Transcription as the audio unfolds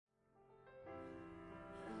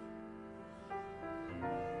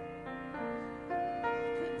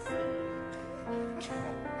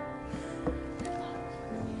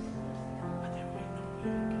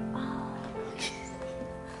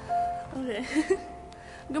Okay.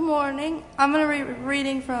 Good morning. I'm going to be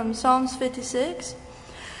reading from Psalms 56.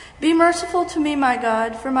 Be merciful to me, my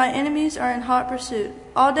God, for my enemies are in hot pursuit.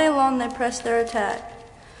 All day long they press their attack.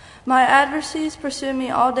 My adversaries pursue me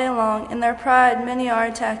all day long. In their pride many are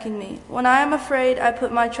attacking me. When I am afraid, I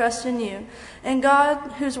put my trust in you. In God,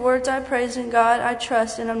 whose words I praise, in God I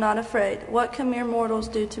trust and am not afraid. What can mere mortals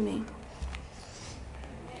do to me?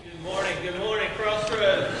 Good morning,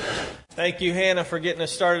 Crossroads. Thank you, Hannah, for getting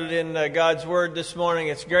us started in God's Word this morning.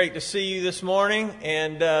 It's great to see you this morning,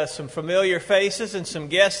 and some familiar faces and some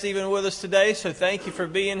guests even with us today, so thank you for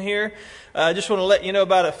being here. I just want to let you know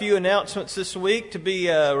about a few announcements this week to be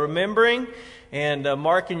remembering and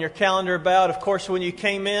marking your calendar about. Of course, when you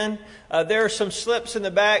came in, there are some slips in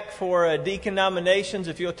the back for deacon nominations.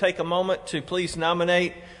 If you'll take a moment to please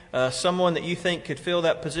nominate someone that you think could fill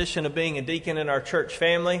that position of being a deacon in our church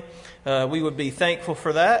family. We would be thankful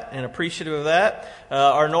for that and appreciative of that.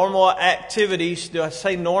 Our normal activities, do I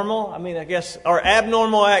say normal? I guess our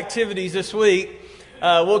abnormal activities this week.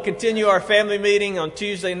 We'll continue our family meeting on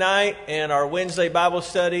Tuesday night and our Wednesday Bible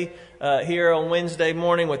study here on Wednesday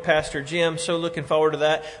morning with Pastor Jim. So looking forward to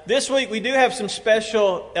that. This week we do have some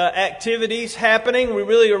special activities happening. We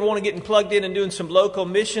really are want to get plugged in and doing some local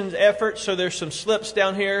missions efforts. So there's some slips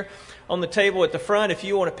down here on the table at the front. If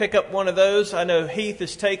you want to pick up one of those, I know Heath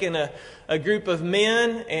is taking a group of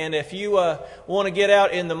men. And if you want to get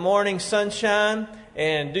out in the morning sunshine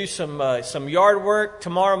and do some yard work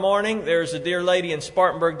tomorrow morning, there's a dear lady in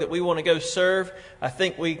Spartanburg that we want to go serve. I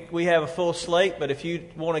think we have a full slate, but if you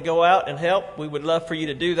want to go out and help, we would love for you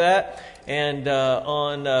to do that. And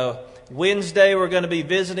on Wednesday, we're going to be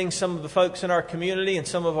visiting some of the folks in our community and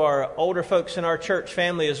some of our older folks in our church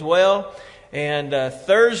family as well. And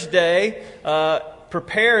Thursday,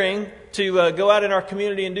 preparing to go out in our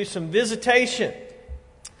community and do some visitation.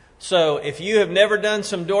 So if you have never done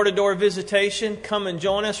some door-to-door visitation, come and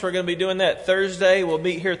join us. We're going to be doing that Thursday. We'll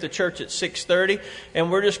meet here at the church at 6:30.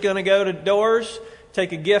 And we're just going to go to doors,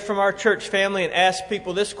 take a gift from our church family, and ask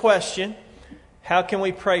people this question: how can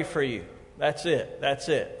we pray for you? That's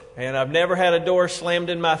it. And I've never had a door slammed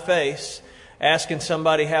in my face asking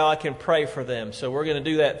somebody how I can pray for them. So we're going to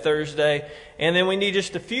do that Thursday. And then we need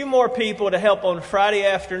just a few more people to help on Friday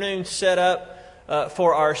afternoon set up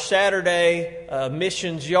for our Saturday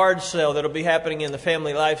missions yard sale that'll be happening in the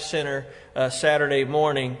Family Life Center Saturday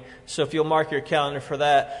morning. So if you'll mark your calendar for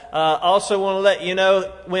that. Also want to let you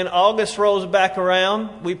know, when August rolls back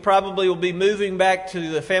around, we probably will be moving back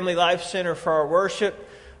to the Family Life Center for our worship.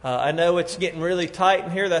 I know it's getting really tight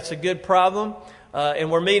in here. That's a good problem.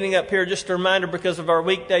 And we're meeting up here, just a reminder, because of our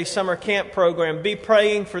weekday summer camp program. Be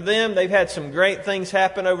praying for them. They've had some great things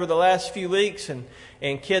happen over the last few weeks,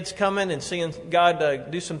 and kids coming and seeing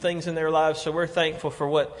God do some things in their lives. So we're thankful for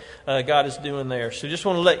what God is doing there. So just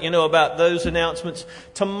want to let you know about those announcements.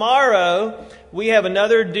 Tomorrow, we have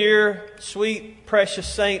another dear, sweet, precious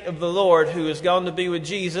saint of the Lord who has gone to be with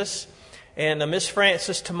Jesus. And Miss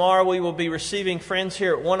Francis, tomorrow we will be receiving friends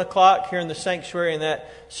here at 1 o'clock here in the sanctuary, and that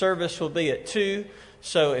service will be at 2.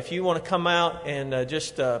 So if you want to come out and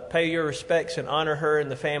just pay your respects and honor her and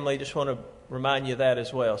the family, just want to remind you of that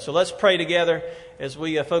as well. So let's pray together as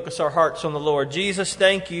we focus our hearts on the Lord. Jesus,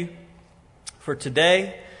 thank you for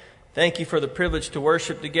today. Thank you for the privilege to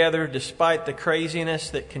worship together despite the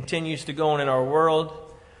craziness that continues to go on in our world.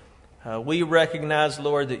 We recognize,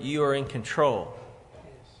 Lord, that you are in control.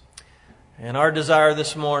 And our desire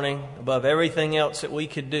this morning, above everything else that we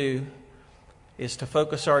could do, is to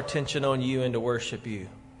focus our attention on you and to worship you.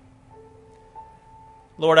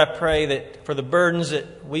 Lord, I pray that for the burdens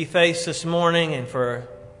that we face this morning and for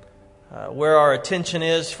where our attention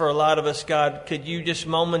is for a lot of us, God, could you just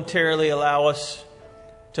momentarily allow us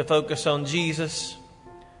to focus on Jesus?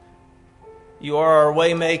 You are our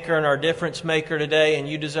way maker and our difference maker today, and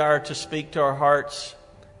you desire to speak to our hearts.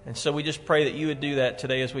 And so we just pray that you would do that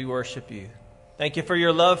today as we worship you. Thank you for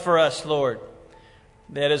your love for us, Lord.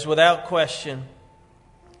 That is without question.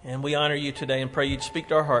 And we honor you today and pray you'd speak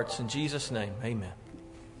to our hearts. In Jesus' name, amen.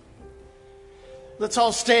 Let's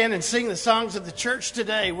all stand and sing the songs of the church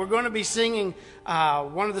today. We're going to be singing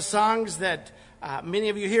one of the songs that many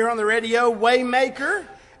of you hear on the radio, Waymaker.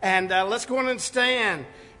 And let's go on and stand.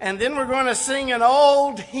 And then we're going to sing an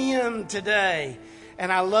old hymn today.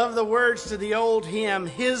 And I love the words to the old hymn,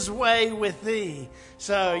 His Way with Thee.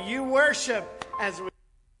 So you worship as we...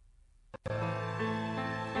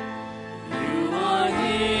 You are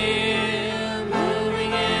here,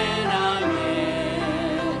 moving in our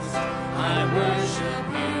midst. I worship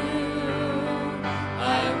you.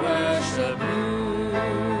 I worship you.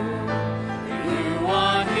 You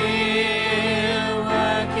are here,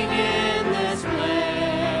 working in this place.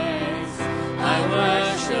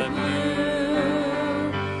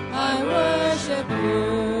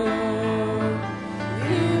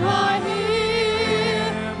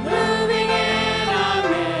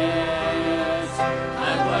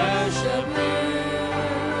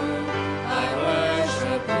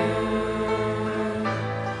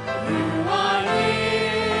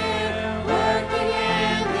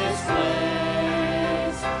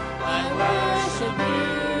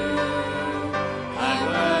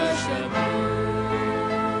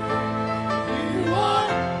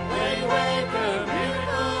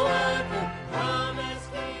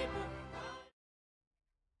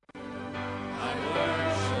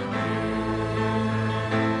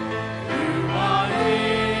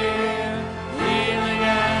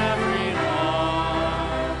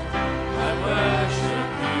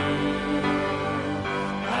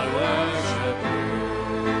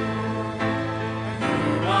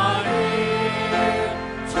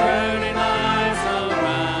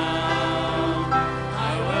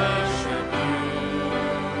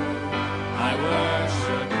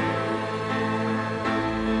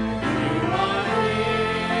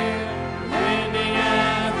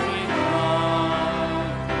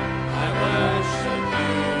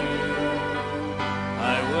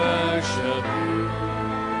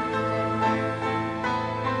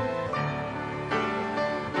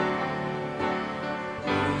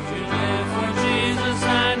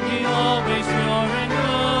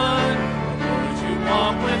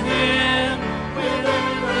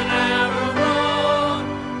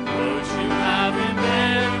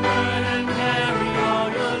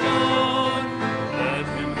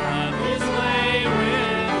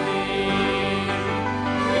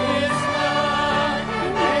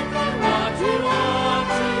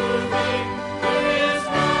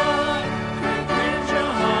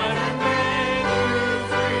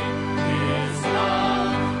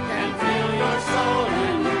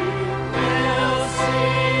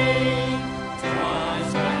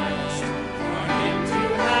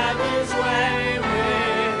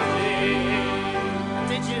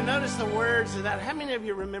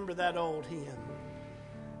 that old hymn.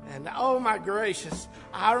 And oh my gracious,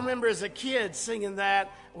 I remember as a kid singing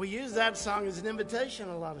that. We used that song as an invitation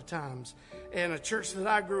a lot of times in a church that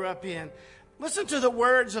I grew up in. Listen to the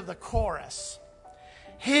words of the chorus.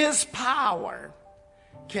 His power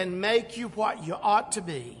can make you what you ought to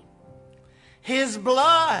be. His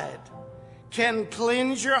blood can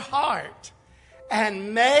cleanse your heart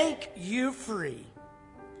and make you free.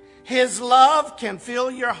 His love can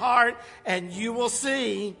fill your heart, and you will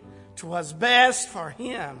see 'twas best for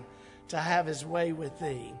him to have his way with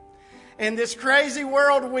thee. In this crazy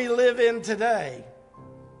world we live in today,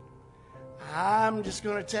 I'm just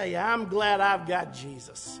going to tell you, I'm glad I've got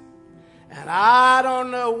Jesus. And I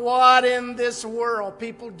don't know what in this world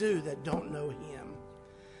people do that don't know him.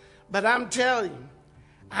 But I'm telling you,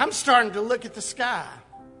 I'm starting to look at the sky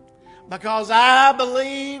because I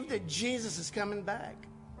believe that Jesus is coming back.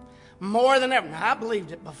 More than ever. Now, I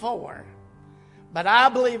believed it before, but I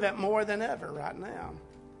believe it more than ever right now.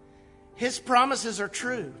 His promises are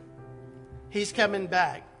true. He's coming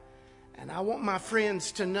back. And I want my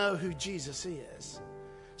friends to know who Jesus is.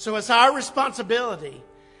 So it's our responsibility,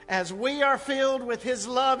 as we are filled with his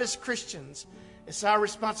love as Christians, it's our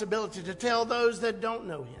responsibility to tell those that don't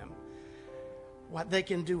know him what they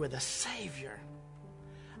can do with a Savior.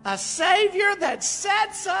 A Savior that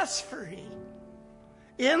sets us free.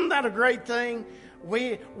 Isn't that a great thing?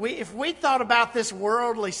 If we thought about this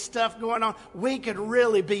worldly stuff going on, we could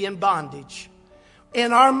really be in bondage.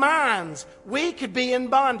 In our minds, we could be in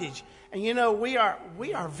bondage. And you know, we are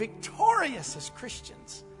victorious as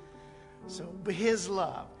Christians. So his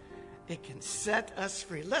love, it can set us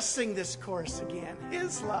free. Let's sing this chorus again.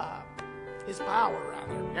 His love, his power,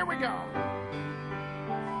 rather. Here we go.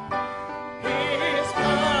 His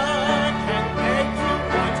blood can make you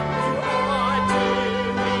what you ought to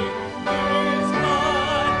be. His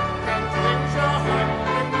blood can cleanse your heart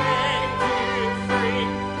and make you free.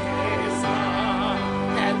 His love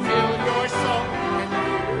can fill your soul and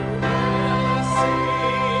you will see.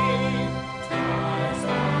 'Twas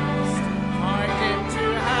best for him to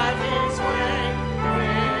have his way with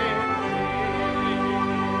thee.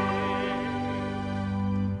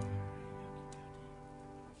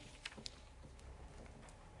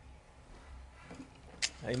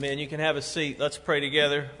 Amen. You can have a seat. Let's pray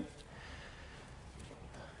together.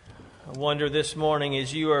 I wonder this morning,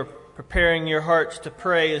 as you are preparing your hearts to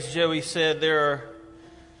pray, as Joey said, there are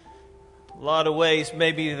a lot of ways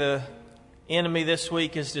maybe the enemy this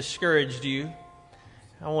week has discouraged you.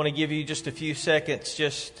 I want to give you just a few seconds,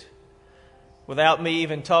 just without me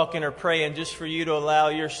even talking or praying, just for you to allow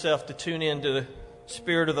yourself to tune into the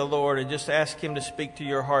Spirit of the Lord and just ask him to speak to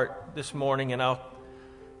your heart this morning, and I'll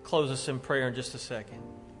close us in prayer in just a second.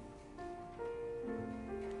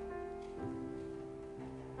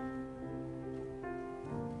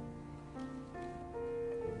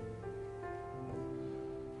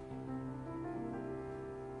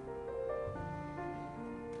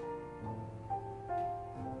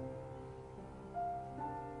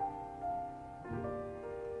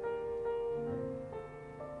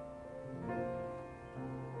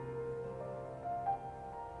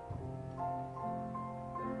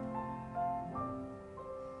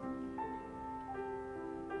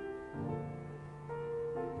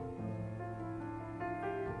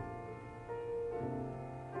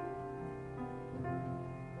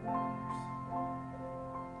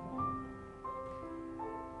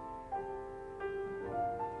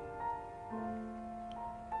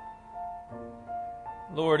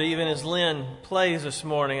 Lord, even as Lynn plays this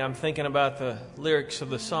morning, I'm thinking about the lyrics of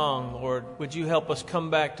the song. Lord, would you help us come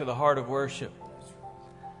back to the heart of worship?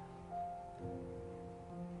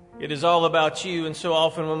 It is all about you, and so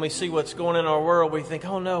often when we see what's going on in our world, we think,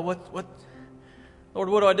 oh no, Lord,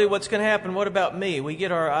 what do I do? What's going to happen? What about me? We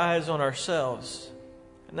get our eyes on ourselves,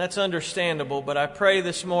 and that's understandable, but I pray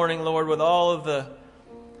this morning, Lord, with all of the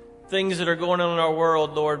things that are going on in our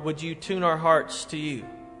world, Lord, would you tune our hearts to you?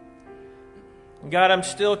 God, I'm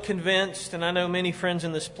still convinced, and I know many friends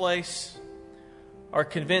in this place are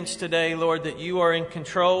convinced today, Lord, that you are in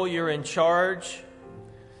control, you're in charge,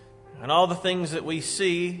 and all the things that we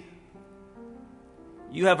see,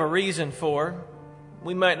 you have a reason for.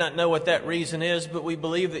 We might not know what that reason is, but we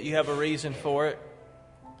believe that you have a reason for it.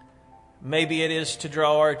 Maybe it is to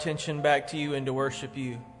draw our attention back to you and to worship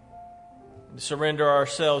you, to surrender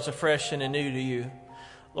ourselves afresh and anew to you.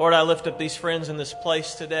 Lord, I lift up these friends in this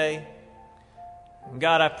place today. And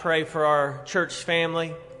God, I pray for our church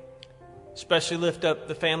family, especially lift up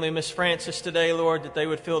the family of Miss Francis today, Lord, that they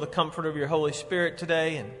would feel the comfort of your Holy Spirit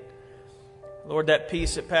today. And Lord, that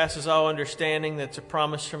peace that passes all understanding, that's a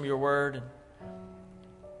promise from your word.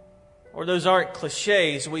 And Or those aren't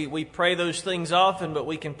cliches. We pray those things often, but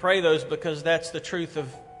we can pray those because that's the truth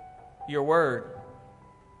of your word.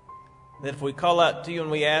 That if we call out to you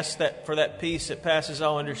and we ask that for that peace that passes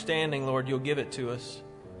all understanding, Lord, you'll give it to us.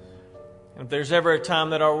 And if there's ever a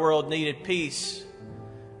time that our world needed peace,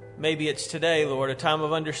 maybe it's today, Lord, a time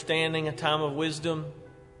of understanding, a time of wisdom,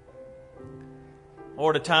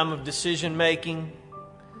 or a time of decision making.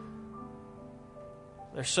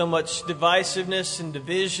 There's so much divisiveness and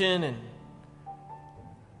division, and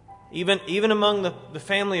even among the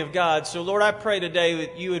family of God. So, Lord, I pray today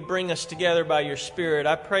that you would bring us together by your Spirit.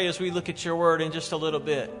 I pray as we look at your word in just a little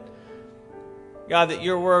bit, God, that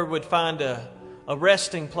your word would find a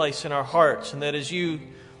resting place in our hearts, and that as you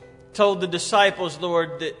told the disciples,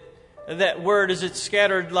 Lord, that word as it's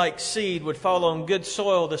scattered like seed would fall on good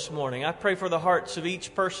soil this morning. I pray for the hearts of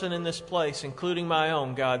each person in this place, including my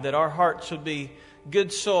own, God, that our hearts would be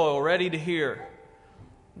good soil, ready to hear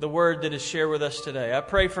the word that is shared with us today. I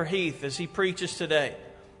pray for Heath as he preaches today.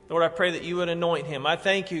 Lord, I pray that you would anoint him. I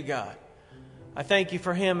thank you, God. I thank you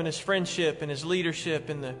for him and his friendship and his leadership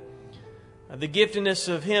and the giftedness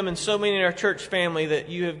of him and so many in our church family that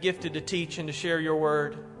you have gifted to teach and to share your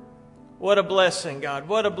word. What a blessing, God.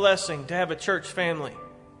 What a blessing to have a church family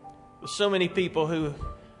with so many people who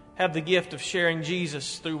have the gift of sharing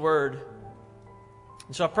Jesus through word.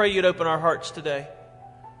 And so I pray you'd open our hearts today.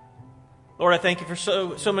 Lord, I thank you for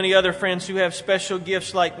so many other friends who have special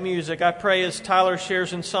gifts like music. I pray as Tyler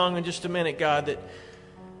shares in song in just a minute, God, that,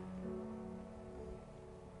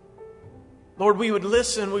 Lord, we would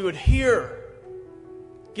listen, we would hear.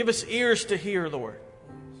 Give us ears to hear, Lord.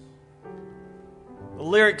 The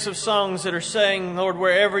lyrics of songs that are saying, Lord,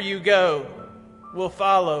 wherever you go, we'll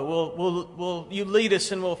follow. You lead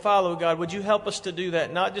us and we'll follow, God. Would you help us to do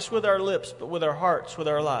that, not just with our lips, but with our hearts, with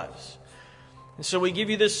our lives. And so we give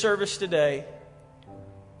you this service today.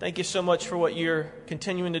 Thank you so much for what you're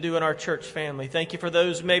continuing to do in our church family. Thank you for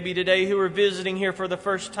those maybe today who are visiting here for the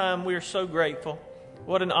first time. We are so grateful.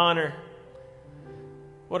 What an honor.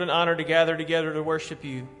 What an honor to gather together to worship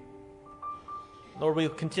you. Lord, we'll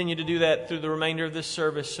continue to do that through the remainder of this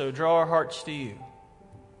service, so draw our hearts to you.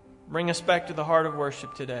 Bring us back to the heart of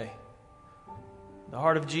worship today, the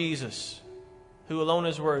heart of Jesus, who alone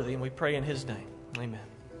is worthy, and we pray in his name. Amen.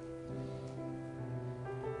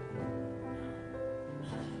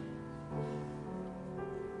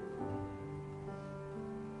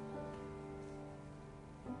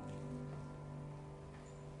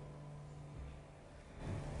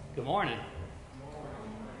 Good morning.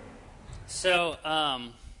 So,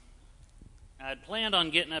 I'd planned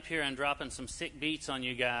on getting up here and dropping some sick beats on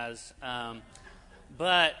you guys,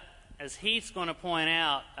 but as Heath's going to point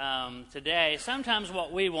out today, sometimes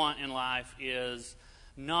what we want in life is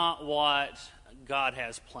not what God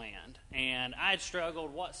has planned. And I'd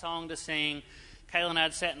struggled what song to sing. Kayla and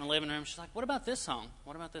I'd sat in the living room. She's like, what about this song?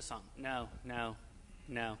 What about this song? No.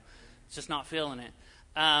 It's just not feeling it.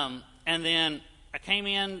 And then I came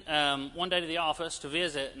in one day to the office to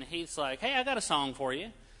visit, and Heath's like, hey, I got a song for you.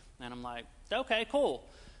 And I'm like, okay, cool.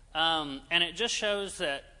 And it just shows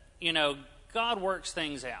that, God works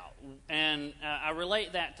things out. And I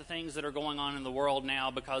relate that to things that are going on in the world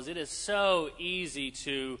now because it is so easy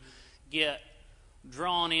to get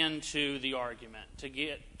drawn into the argument,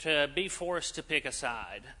 to be forced to pick a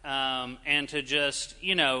side, and to just,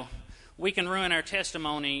 we can ruin our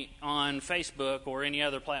testimony on Facebook or any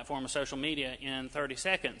other platform of social media in 30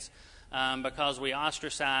 seconds because we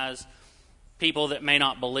ostracize people that may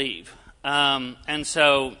not believe. And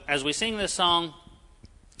so as we sing this song,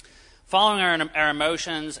 following our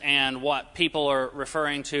emotions and what people are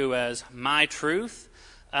referring to as my truth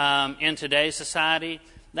in today's society,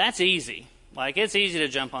 that's easy. Like, it's easy to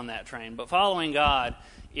jump on that train. But following God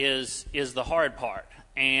is the hard part.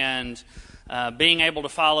 And being able to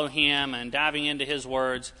follow him and diving into his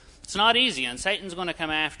words, it's not easy, and Satan's going to come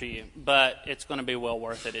after you, but it's going to be well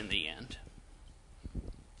worth it in the end.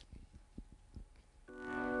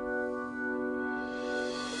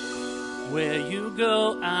 Where you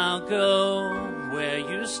go, I'll go. Where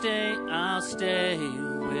you stay, I'll stay.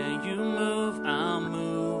 Where you move, I'll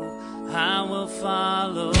move. I will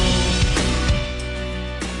follow.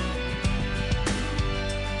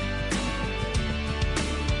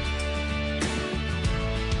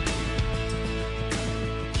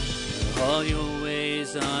 All your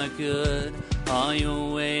ways are good, all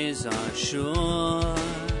your ways are sure.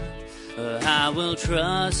 I will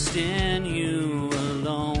trust in you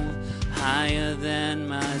alone. Higher than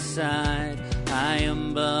my side, I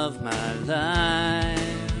am above my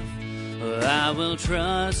life. I will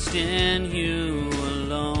trust in you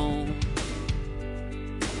alone.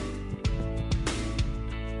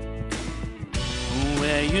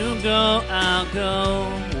 Where you go, I'll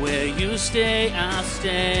go. Where you stay, I'll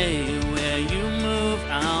stay. Where you move,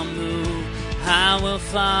 I'll move. I will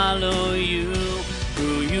follow you.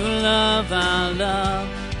 Who you love, I'll love.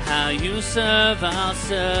 How you serve, I'll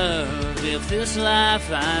serve. If this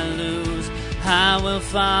life I lose, I will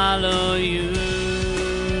follow you.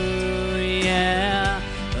 Yeah,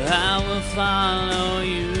 I will follow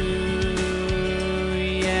you.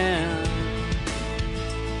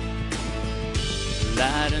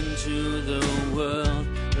 Light into the world,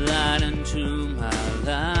 light into my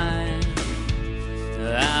life.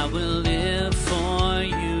 I will live for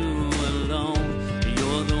you alone.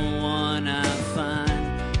 You're the one I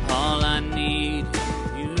find, all I need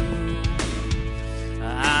you.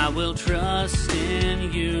 I will trust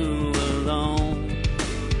in you alone.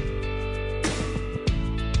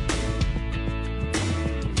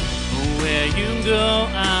 Where you go,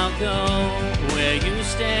 I'll go. Where you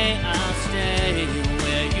stay, I'll stay.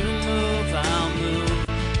 Where you move, I'll move.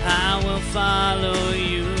 I will follow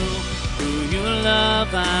you. Who you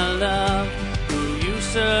love, I love. Who you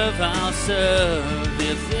serve, I'll serve.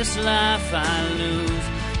 If this life I lose,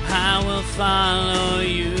 I will follow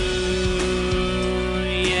you.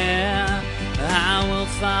 Yeah, I will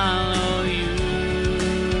follow you.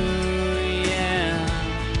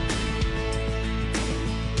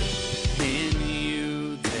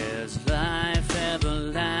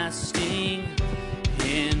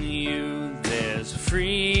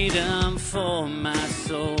 Freedom for my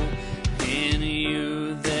soul. In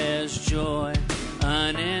you there's joy,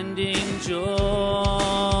 unending joy.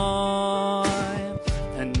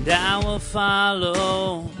 And I will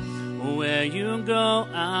follow. Where you go,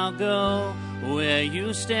 I'll go. Where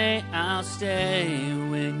you stay, I'll stay.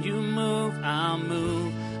 When you move, I'll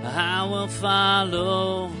move. I will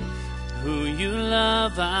follow. Who you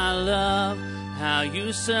love, I love. How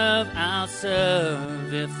you serve, I'll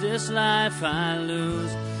serve. If this life I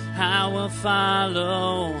lose, I will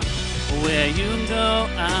follow. Where you go,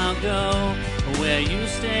 I'll go. Where you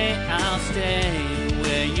stay, I'll stay.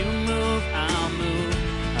 Where you move, I'll move.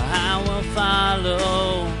 I will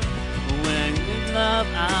follow. When you love,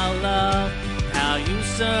 I'll love. How you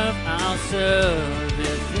serve, I'll serve.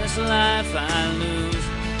 If this life I lose,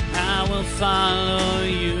 I will follow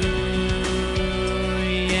you.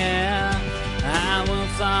 I will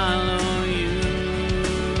follow you,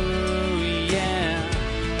 yeah.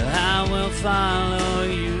 I will follow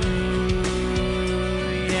you,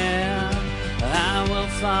 yeah. I will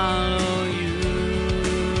follow you,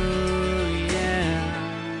 yeah.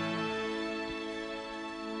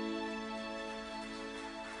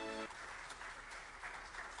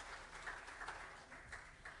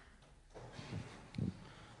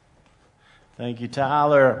 Thank you,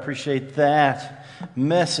 Tyler. I appreciate that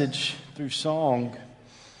message through song.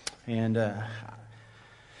 And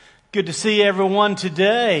good to see everyone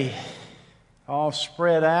today, all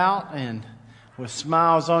spread out and with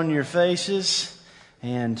smiles on your faces.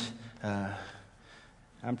 And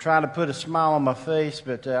I'm trying to put a smile on my face,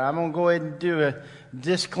 but I'm going to go ahead and do a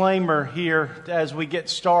disclaimer here as we get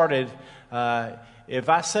started. If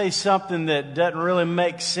I say something that doesn't really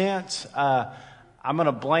make sense, I'm going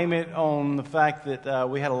to blame it on the fact that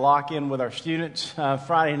we had a lock-in with our students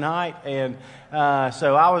Friday night. And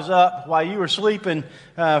so I was up while you were sleeping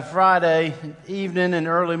Friday evening and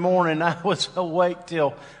early morning. I was awake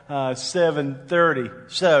till 7:30.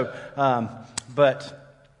 So,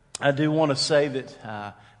 but I do want to say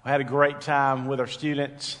that we had a great time with our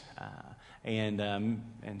students and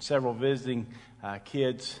several visiting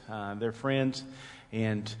kids, their friends.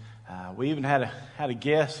 And we even had a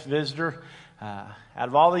guest visitor. Out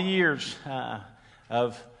of all the years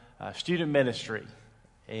of student ministry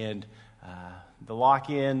and the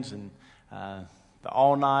lock-ins and the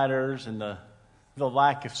all-nighters and the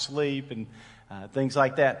lack of sleep and things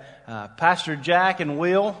like that, Pastor Jack and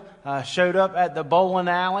Will showed up at the bowling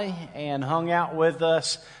alley and hung out with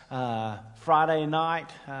us Friday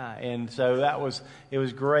night, and so it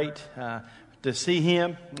was great to see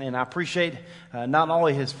him, and I appreciate not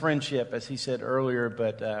only his friendship, as he said earlier,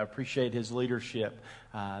 but appreciate his leadership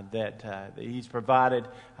that he's provided.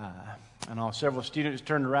 And all several students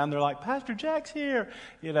turned around, they're like, "Pastor Jack's here,"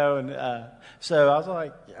 and so I was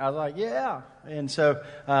like, yeah. And so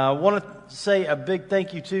I want to say a big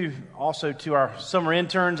thank you also to our summer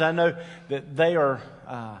interns. I know that they are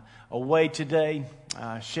away today,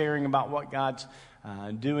 sharing about what God's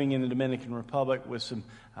doing in the Dominican Republic with some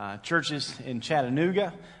churches in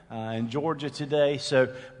Chattanooga and Georgia today.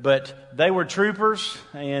 But they were troopers,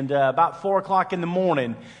 and about 4:00 in the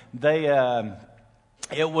morning,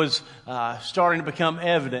 it was starting to become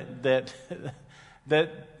evident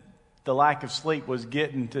that the lack of sleep was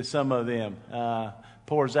getting to some of them.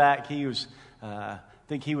 Poor Zach, he was, I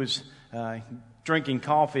think he was drinking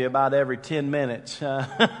coffee about every 10 minutes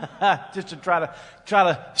just to try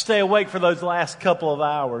to stay awake for those last couple of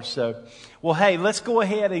hours. So, well, hey, let's go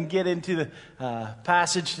ahead and get into the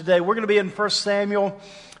passage today. We're going to be in 1 Samuel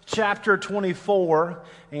chapter 24,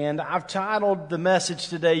 and I've titled the message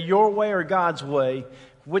today, Your Way or God's Way?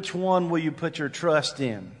 Which one will you put your trust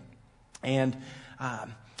in? And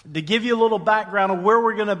to give you a little background of where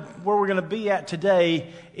we're gonna be at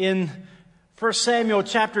today, in 1 Samuel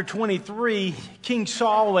chapter 23, King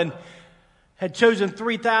Saul had chosen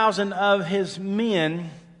 3,000 of his men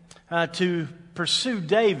to pursue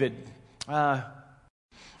David,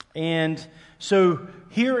 and so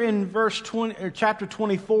here in chapter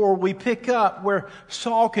 24, we pick up where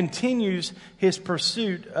Saul continues his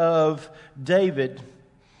pursuit of David.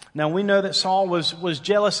 Now we know that Saul was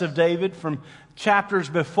jealous of David from chapters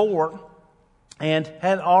before, and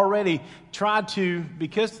had already tried to,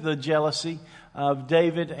 because of the jealousy of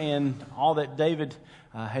David and all that David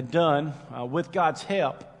had done with God's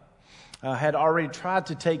help, had already tried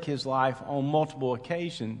to take his life on multiple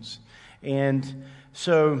occasions. And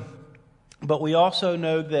so, but we also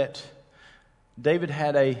know that David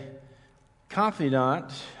had a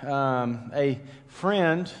confidant, a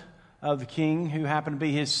friend of the king who happened to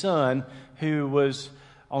be his son, who was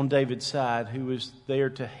on David's side, who was there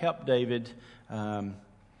to help David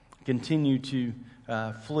continue to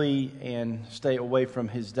flee and stay away from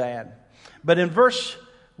his dad. But in verse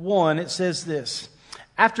 1, it says this: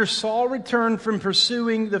 After Saul returned from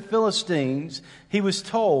pursuing the Philistines, he was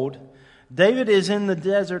told, David is in the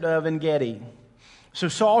desert of En-Gedi. So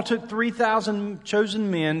Saul took 3,000 chosen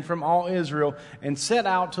men from all Israel and set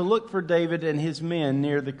out to look for David and his men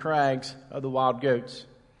near the crags of the wild goats.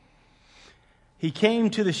 He came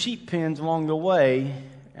to the sheep pens along the way,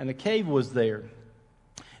 and a cave was there.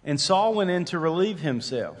 And Saul went in to relieve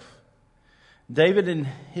himself. David and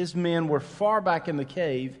his men were far back in the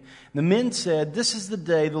cave. The men said, This is the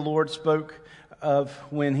day the Lord spoke of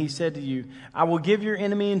when he said to you, I will give your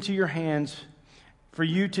enemy into your hands for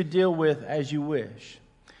you to deal with as you wish.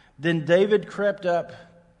 Then David crept up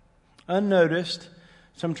unnoticed,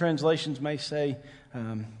 some translations may say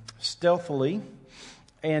stealthily,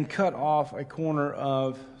 and cut off a corner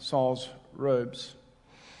of Saul's robes.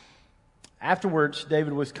 Afterwards,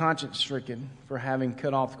 David was conscience-stricken for having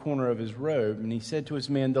cut off the corner of his robe, and he said to his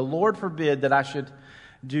men, The Lord forbid that I should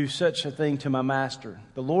do such a thing to my master.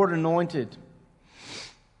 The Lord's anointed,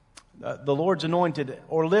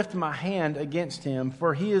 or lift my hand against him,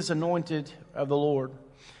 for he is anointed of the Lord.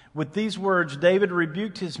 With these words, David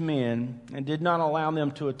rebuked his men and did not allow them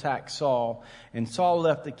to attack Saul. And Saul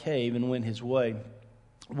left the cave and went his way.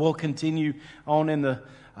 We'll continue on in the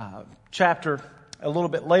chapter a little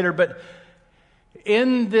bit later, but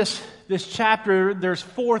in this chapter, there's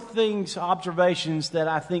four observations that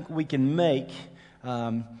I think we can make,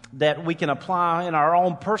 that we can apply in our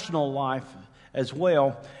own personal life as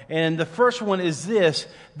well. And the first one is this: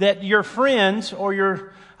 that your friends or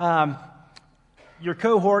your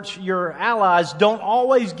cohorts, your allies, don't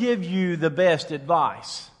always give you the best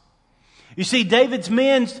advice. You see, David's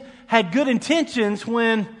men had good intentions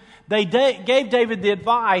when they gave David the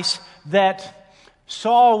advice that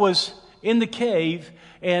Saul was in the cave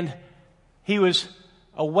and he was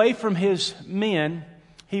away from his men.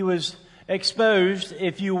 He was exposed,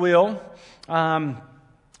 if you will,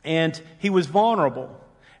 and he was vulnerable.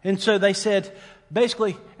 And so they said,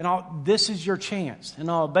 basically, this is your chance.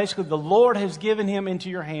 And basically, the Lord has given him into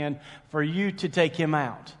your hand for you to take him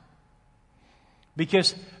out.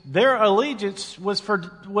 Because their allegiance was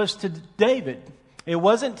to David. It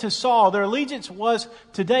wasn't to Saul. Their allegiance was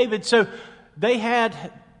to David. So they had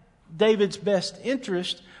David's best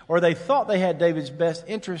interest, or they thought they had David's best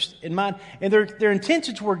interest in mind. And their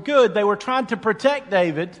intentions were good. They were trying to protect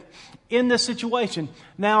David in this situation.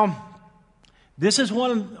 Now, this is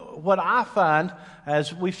what I find,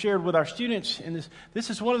 as we've shared with our students in this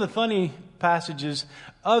is one of the funny passages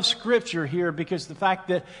of Scripture here, because the fact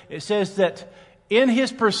that it says that in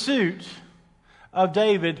his pursuit of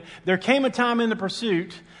David, there came a time in the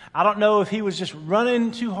pursuit, I don't know if he was just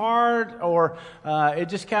running too hard or it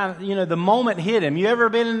just kind of, the moment hit him. You ever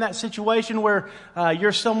been in that situation where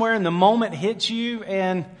you're somewhere and the moment hits you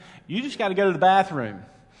and you just got to go to the bathroom?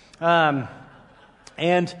 I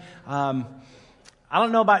don't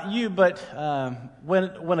know about you, but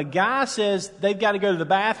when a guy says they've got to go to the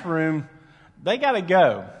bathroom, they got to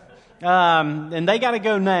go. And they got to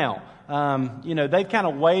go now. They've kind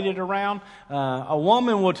of waited around. A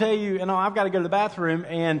woman will tell you, I've got to go to the bathroom,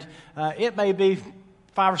 and it may be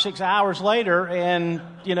 5 or 6 hours later, and,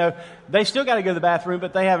 they still got to go to the bathroom,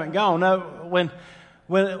 but they haven't gone. No, when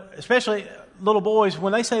especially little boys,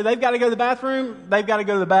 when they say they've got to go to the bathroom, they've got to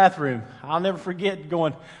go to the bathroom. I'll never forget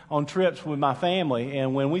going on trips with my family,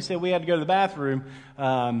 and when we said we had to go to the bathroom,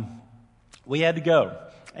 we had to go.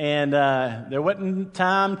 And there wasn't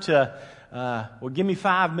time to, give me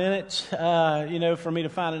 5 minutes, for me to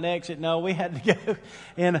find an exit. No, we had to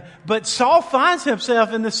go. But Saul finds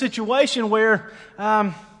himself in the situation where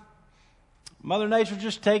Mother Nature's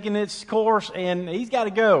just taking its course, and he's got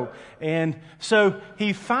to go. And so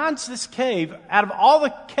he finds this cave. Out of all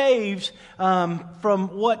the caves, from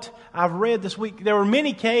what I've read this week, there were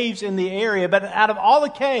many caves in the area, but out of all the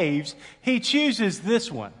caves, he chooses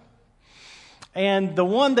this one. And the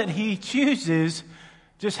one that he chooses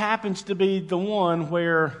just happens to be the one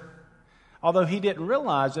where, although he didn't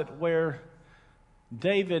realize it, where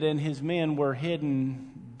David and his men were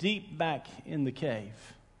hidden deep back in the cave.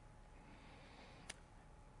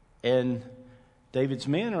 And David's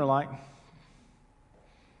men are like,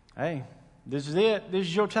 hey, this is it. This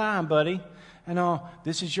is your time, buddy. And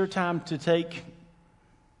this is your time to take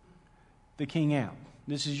the king out.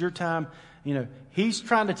 This is your time. He's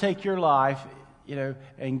trying to take your life,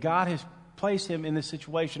 and God has placed him in this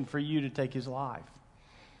situation for you to take his life.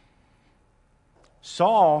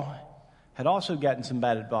 Saul had also gotten some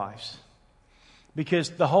bad advice,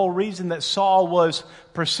 because the whole reason that Saul was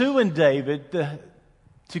pursuing David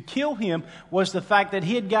to kill him was the fact that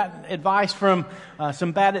he had gotten advice from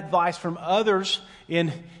some bad advice from others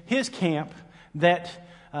in his camp that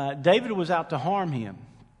David was out to harm him.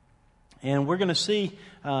 And we're going to see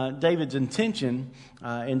David's intention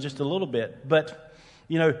in just a little bit. But,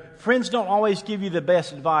 friends don't always give you the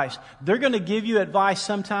best advice. They're going to give you advice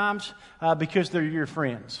sometimes because they're your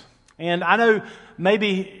friends. And I know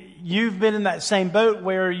maybe you've been in that same boat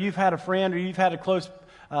where you've had a friend or you've had a close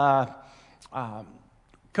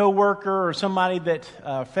co-worker or somebody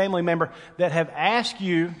family member that have asked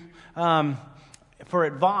you for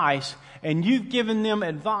advice, and you've given them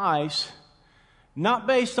advice not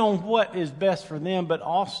based on what is best for them, but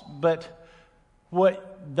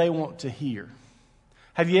what they want to hear.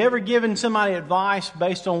 Have you ever given somebody advice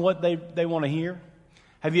based on what they want to hear?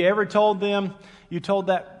 Have you ever told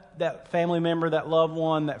that family member, that loved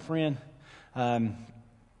one, that friend,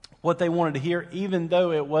 what they wanted to hear, even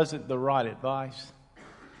though it wasn't the right advice?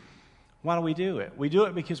 Why do we do it? We do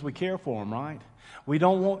it because we care for them, right? We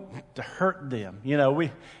don't want to hurt them.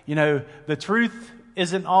 The truth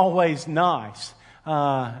isn't always nice.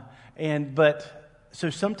 So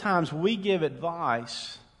sometimes we give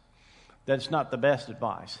advice that's not the best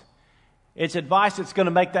advice. It's advice that's going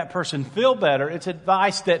to make that person feel better. It's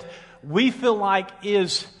advice that we feel like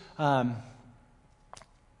is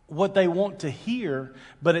what they want to hear,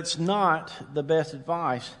 but it's not the best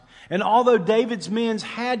advice. And although David's men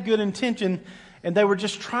had good intention and they were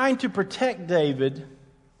just trying to protect David,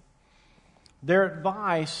 their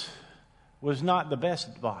advice was not the best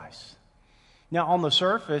advice. Now, on the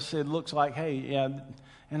surface, it looks like, hey, yeah,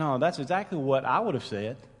 that's exactly what I would have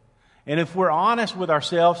said. And if we're honest with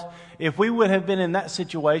ourselves, if we would have been in that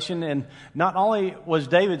situation, and not only was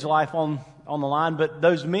David's life on the line, but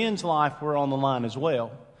those men's life were on the line as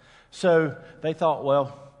well. So they thought,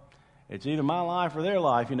 well, it's either my life or their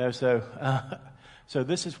life, so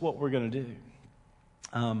this is what we're going to do.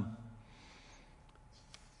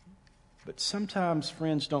 But sometimes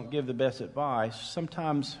friends don't give the best advice.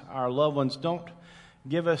 Sometimes our loved ones don't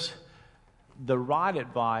give us the right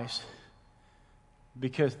advice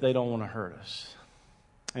because they don't want to hurt us.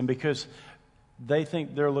 And because they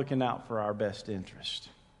think they're looking out for our best interest.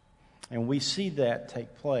 And we see that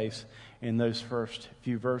take place in those first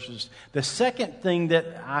few verses. The second thing that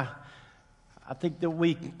I think that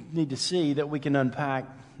we need to see, that we can unpack,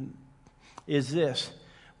 is this.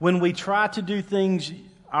 When we try to do things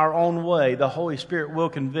our own way, the Holy Spirit will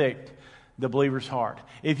convict the believer's heart.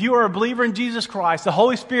 If you are a believer in Jesus Christ, the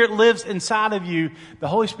Holy Spirit lives inside of you. The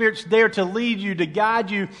Holy Spirit's there to lead you, to guide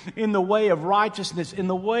you in the way of righteousness, in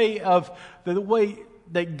the way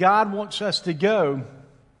that God wants us to go.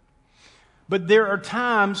 But there are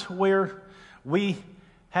times where we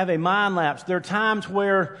have a mind lapse. There are times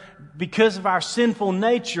where, because of our sinful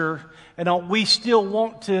nature, we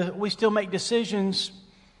still make decisions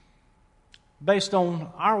based on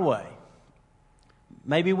our way.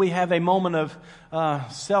 Maybe we have a moment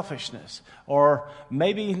of selfishness, or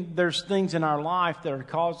maybe there's things in our life that are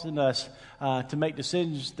causing us to make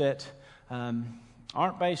decisions that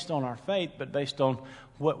aren't based on our faith, but based on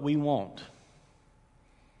what we want.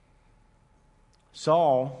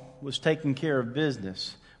 Saul was taking care of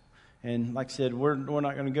business. And like I said, we're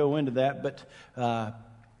not going to go into that. But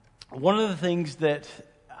one of the things that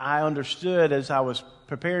I understood as I was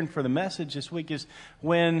preparing for the message this week is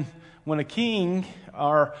when a king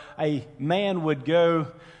or a man would go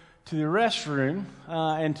to the restroom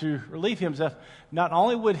and to relieve himself, not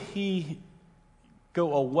only would he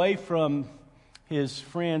go away from his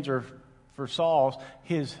friends, or for Saul's,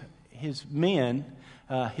 his men,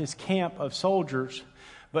 his camp of soldiers,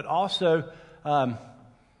 but also,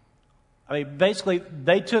 basically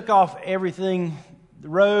they took off everything, the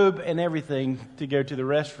robe and everything, to go to the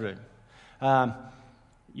restroom.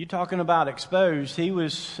 You're talking about exposed. He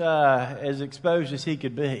was as exposed as he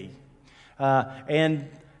could be. And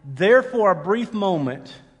there for a brief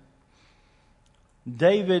moment,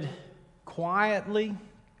 David quietly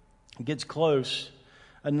gets close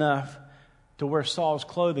enough to where Saul's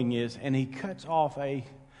clothing is, and he cuts off a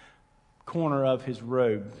corner of his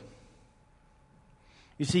robe.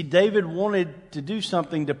 You see, David wanted to do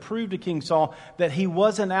something to prove to King Saul that he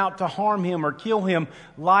wasn't out to harm him or kill him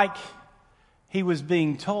like he was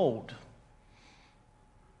being told.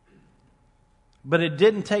 But it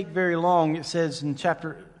didn't take very long. It says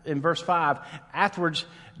in verse 5, afterwards,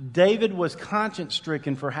 David was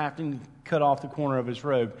conscience-stricken for having to cut off the corner of his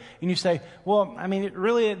robe. And you say, well, it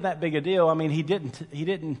really isn't that big a deal. He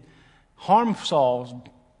didn't harm Saul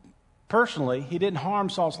personally. He didn't harm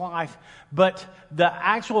Saul's life. But the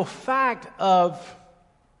actual fact of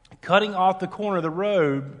cutting off the corner of the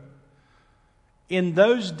robe, in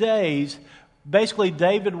those days, basically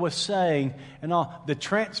David was saying, the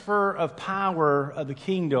transfer of power of the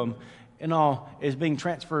kingdom is being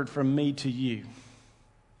transferred from me to you,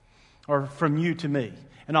 or from you to me.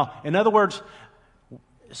 In other words,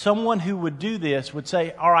 someone who would do this would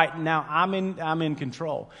say, all right, now I'm in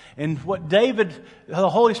control. And what the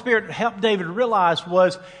Holy Spirit helped David realize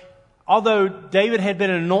was, although David had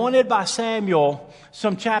been anointed by Samuel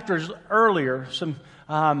some chapters earlier,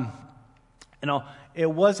 it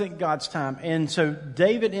wasn't God's time. And so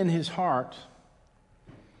David in his heart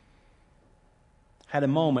had a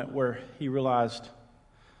moment where he realized,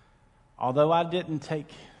 although I didn't take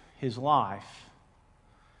his life,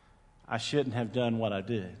 I shouldn't have done what I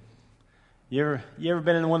did. You ever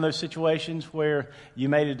been in one of those situations where you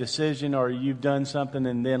made a decision or you've done something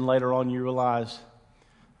and then later on you realize,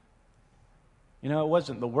 it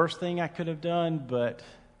wasn't the worst thing I could have done, but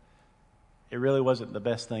it really wasn't the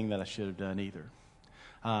best thing that I should have done either.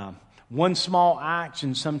 One small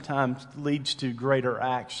action sometimes leads to greater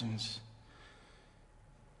actions.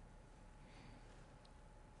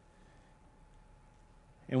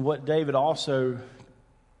 And what David also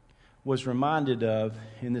was reminded of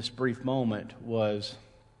in this brief moment was,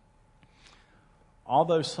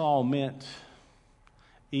 although Saul meant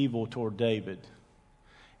evil toward David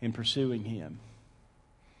in pursuing him,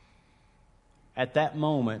 at that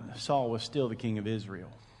moment Saul was still the king of Israel.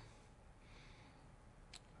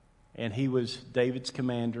 And he was David's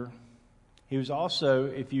commander. He was also,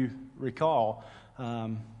 if you recall,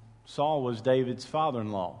 Saul was David's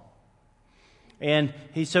father-in-law. And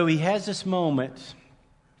he has this moment,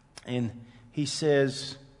 and he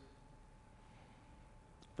says,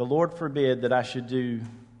 the Lord forbid that I should do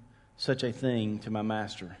such a thing to my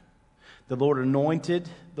master. The Lord's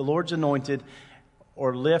anointed,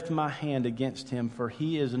 or lift my hand against him, for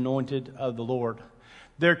he is anointed of the Lord.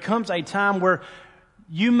 There comes a time where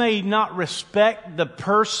you may not respect the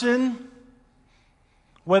person,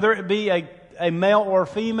 whether it be a male or a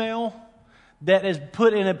female, that is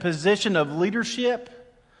put in a position of leadership,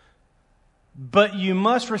 but you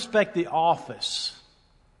must respect the office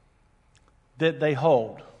that they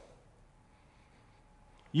hold.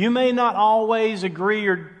 You may not always agree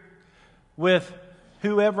with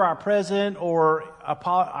whoever our president or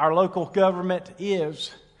our local government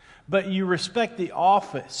is, but you respect the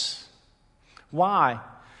office. Why?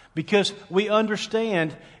 Because we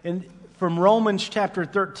understand from Romans chapter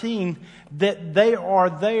 13 that they are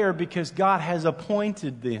there because God has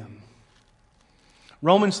appointed them.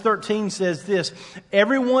 Romans 13 says this,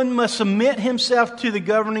 everyone must submit himself to the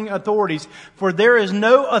governing authorities, for there is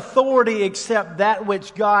no authority except that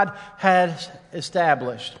which God has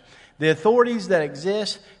established. The authorities that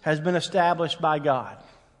exist has been established by God.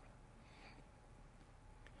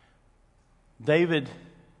 David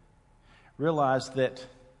realized that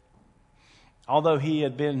although he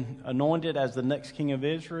had been anointed as the next king of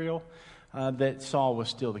Israel, that Saul was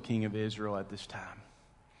still the king of Israel at this time.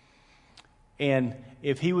 And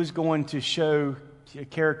if he was going to show a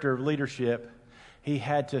character of leadership, he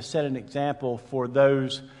had to set an example for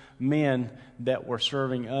those men that were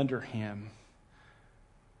serving under him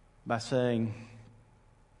by saying,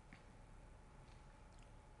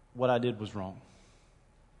 what I did was wrong.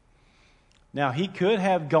 Now, he could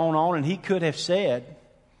have gone on and he could have said,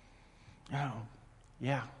 oh,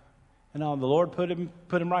 yeah, the Lord put him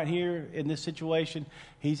right here in this situation.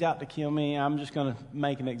 He's out to kill me. I'm just going to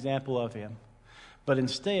make an example of him. But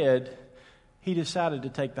instead, he decided to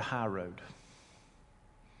take the high road.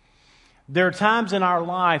 There are times in our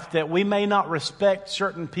life that we may not respect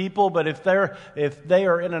certain people, but if they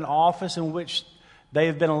are in an office in which they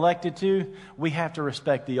have been elected to, we have to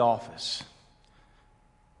respect the office.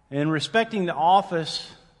 And respecting the office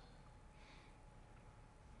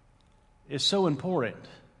is so important,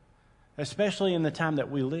 especially in the time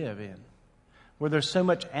that we live in, where there's so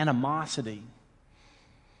much animosity,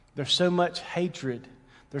 there's so much hatred,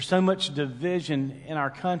 there's so much division in our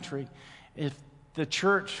country. If the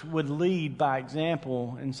church would lead by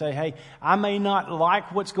example and say, hey, I may not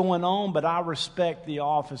like what's going on, but I respect the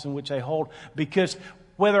office in which they hold, because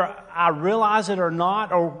whether I realize it or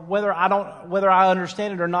not, or whether I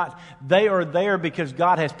understand it or not, they are there because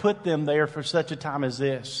God has put them there for such a time as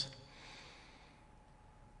this.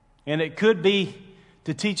 And it could be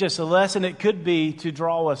to teach us a lesson. It could be to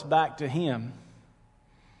draw us back to Him.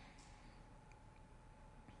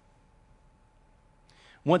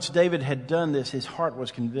 Once David had done this, his heart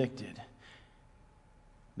was convicted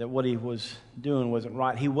that what he was doing wasn't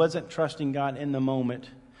right. He wasn't trusting God in the moment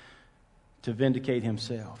to vindicate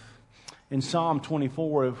himself. In Psalm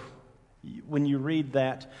 24, when you read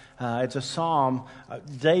that, it's a psalm,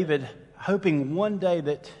 David hoping one day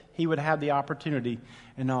that he would have the opportunity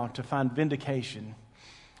to find vindication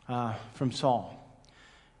from Saul.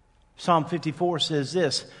 Psalm 54 says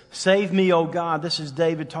this, save me, O God. This is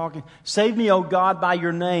David talking. Save me, O God, by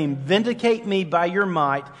your name. Vindicate me by your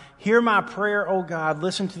might. Hear my prayer, O God.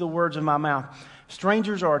 Listen to the words of my mouth.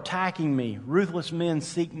 Strangers are attacking me. Ruthless men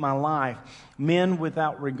seek my life. Men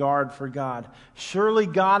without regard for God. Surely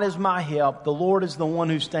God is my help. The Lord is the one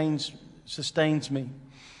who sustains me.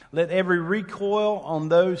 Let every recoil on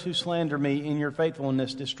those who slander me in your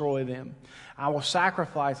faithfulness destroy them. I will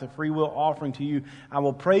sacrifice a freewill offering to you. I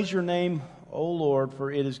will praise your name, O Lord,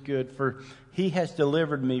 for it is good. For he has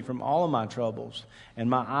delivered me from all of my troubles, and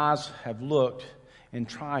my eyes have looked in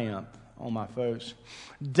triumph on my foes.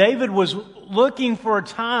 David was looking for a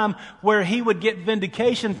time where he would get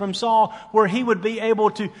vindication from Saul, where he would be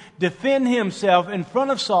able to defend himself in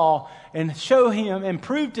front of Saul and show him and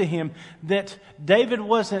prove to him that David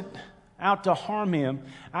wasn't out to harm him.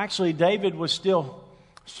 Actually, David was still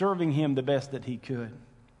serving him the best that he could.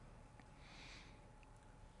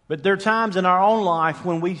 But there are times in our own life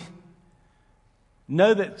when we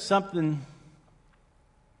know that something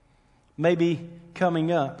may be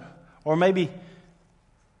coming up, or maybe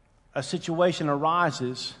a situation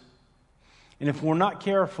arises, and if we're not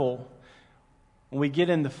careful, when we get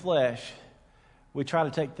in the flesh, we try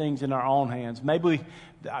to take things in our own hands. Maybe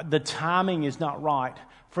the timing is not right.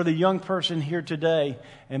 For the young person here today,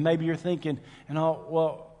 and maybe you're thinking,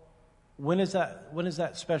 well, when is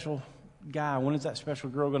that special guy, when is that special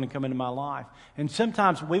girl going to come into my life? And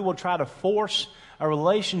sometimes we will try to force a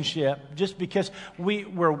relationship just because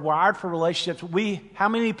we're wired for relationships. How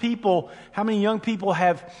many young people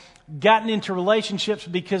have gotten into relationships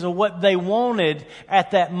because of what they wanted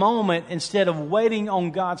at that moment instead of waiting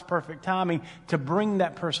on God's perfect timing to bring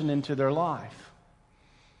that person into their life?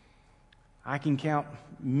 I can count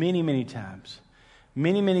many, many times,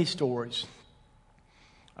 many, many stories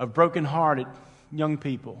of broken-hearted young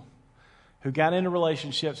people who got into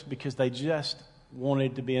relationships because they just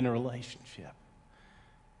wanted to be in a relationship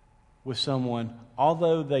with someone,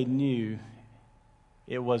 although they knew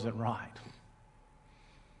it wasn't right.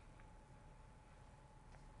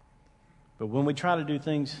 But when we try to do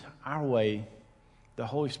things our way, the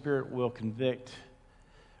Holy Spirit will convict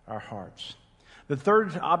our hearts. The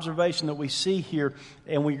third observation that we see here,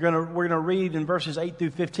 and we're going to read in verses 8 through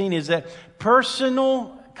 15, is that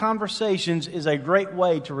personal conversations is a great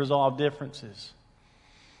way to resolve differences.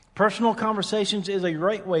 Personal conversations is a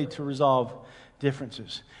great way to resolve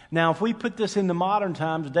differences. Now, if we put this into modern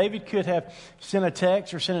times, David could have sent a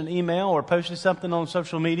text or sent an email or posted something on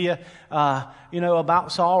social media,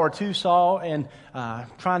 about Saul or to Saul, and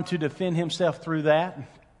trying to defend himself through that.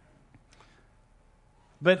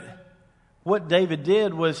 But what David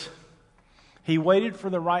did was he waited for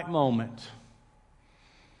the right moment,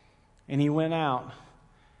 and he went out,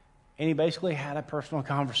 and he basically had a personal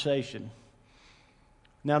conversation.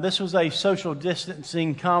 Now, this was a social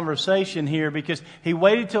distancing conversation here because he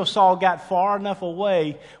waited till Saul got far enough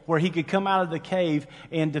away where he could come out of the cave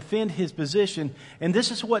and defend his position. And this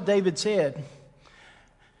is what David said.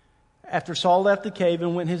 After Saul left the cave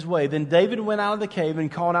and went his way, then David went out of the cave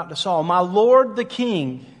and called out to Saul, "My lord the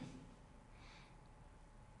king."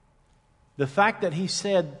 The fact that he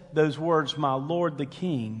said those words, "My Lord the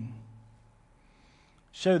King,"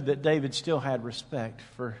 showed that David still had respect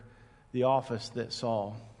for the office that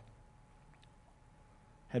Saul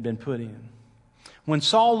had been put in. When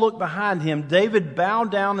Saul looked behind him, David bowed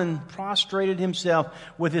down and prostrated himself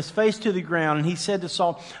with his face to the ground. And he said to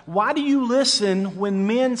Saul, "Why do you listen when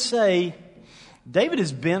men say, 'David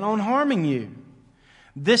is bent on harming you'?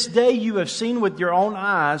 This day you have seen with your own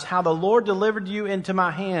eyes how the Lord delivered you into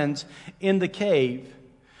my hands in the cave.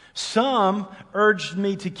 Some urged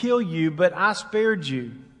me to kill you, but I spared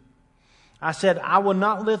you. I said, I will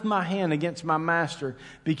not lift my hand against my master,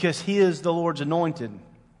 because he is the Lord's anointed.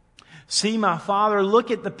 See, my father,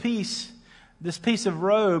 look at this piece of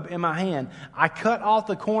robe in my hand. I cut off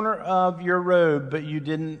the corner of your robe,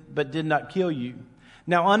 but did not kill you.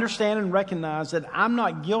 Now understand and recognize that I'm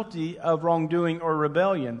not guilty of wrongdoing or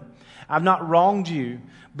rebellion. I've not wronged you,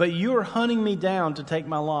 but you are hunting me down to take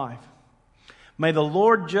my life. May the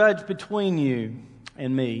Lord judge between you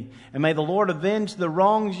and me, and may the Lord avenge the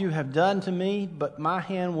wrongs you have done to me, but my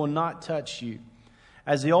hand will not touch you.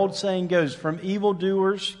 As the old saying goes, from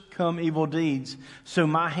evildoers come evil deeds, so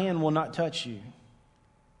my hand will not touch you.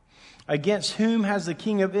 Against whom has the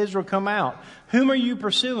king of Israel come out? Whom are you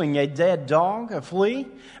pursuing? A dead dog? A flea?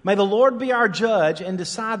 May the Lord be our judge and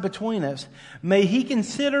decide between us. May he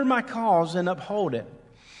consider my cause and uphold it.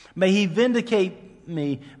 May he vindicate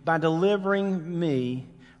me by delivering me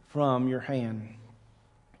from your hand."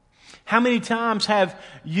 How many times have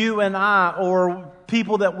you and I, or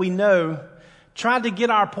people that we know, tried to get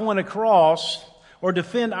our point across or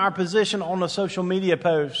defend our position on a social media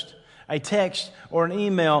post, a text, or an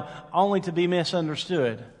email, only to be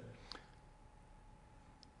misunderstood?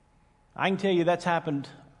 I can tell you that's happened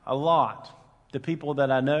a lot to people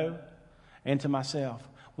that I know and to myself.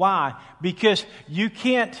 Why? Because you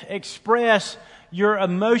can't express your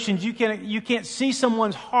emotions. You can't see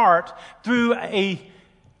someone's heart through a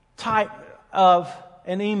type of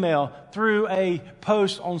an email, through a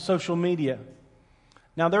post on social media.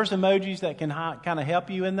 Now, there's emojis that can kind of help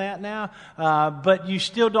you in that now, but you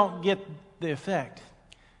still don't get the effect.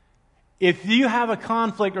 If you have a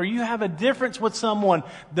conflict or you have a difference with someone,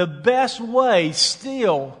 the best way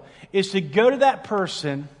still is to go to that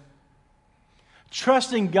person,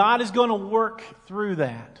 trusting God is going to work through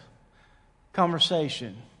that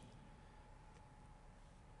conversation,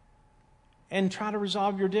 and try to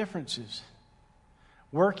resolve your differences.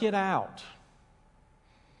 Work it out.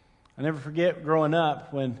 I never forget growing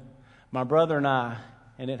up when my brother and I,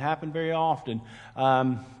 and it happened very often,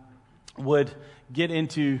 would get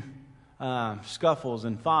into scuffles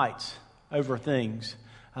and fights over things.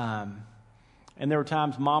 And there were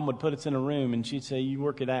times Mom would put us in a room and she'd say, "You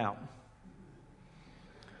work it out."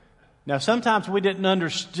 Now, sometimes we didn't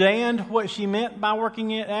understand what she meant by working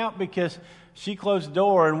it out, because she closed the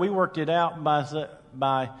door and we worked it out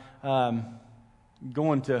by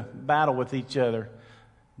going to battle with each other,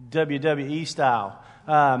 WWE style.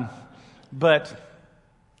 But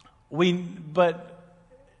we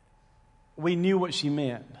knew what she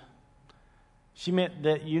meant. She meant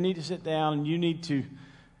that you need to sit down and you need to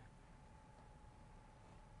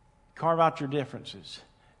carve out your differences.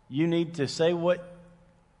 You need to say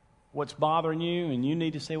what's bothering you, and you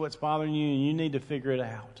need to say what's bothering you, and you need to figure it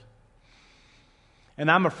out. And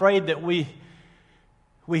I'm afraid that we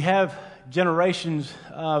have generations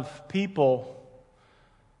of people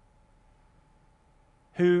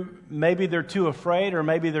who maybe they're too afraid or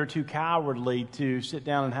maybe they're too cowardly to sit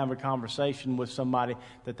down and have a conversation with somebody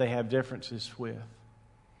that they have differences with.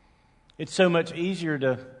 It's so much easier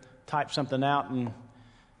to type something out and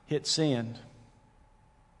hit send,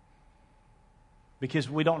 because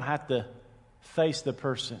we don't have to face the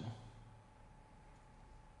person.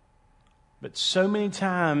 But so many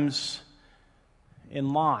times in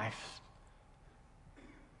life,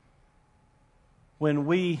 when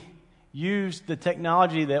we use the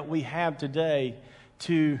technology that we have today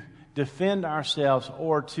to defend ourselves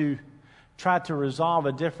or to try to resolve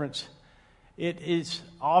a difference, it is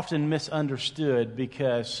often misunderstood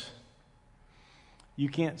because you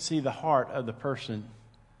can't see the heart of the person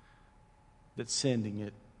that's sending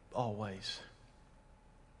it always.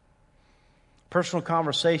 Personal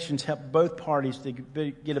conversations help both parties to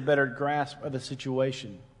get a better grasp of the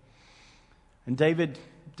situation. And David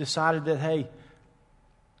decided that, hey,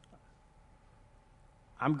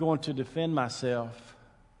 I'm going to defend myself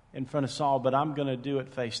in front of Saul, but I'm going to do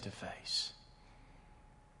it face to face.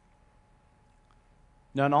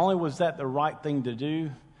 Not only was that the right thing to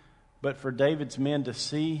do, but for David's men to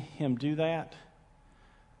see him do that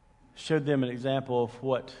showed them an example of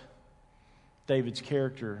what David's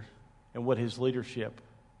character and what his leadership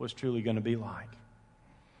was truly going to be like.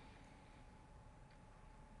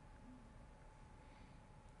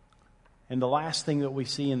 And the last thing that we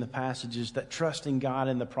see in the passage is that trusting God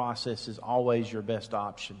in the process is always your best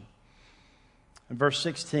option. In verse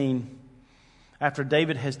 16, after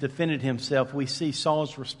David has defended himself, we see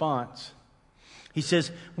Saul's response. He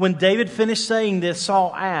says, when David finished saying this,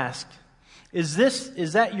 Saul asked, Is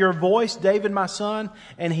that your voice, David, my son?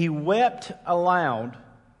 And he wept aloud.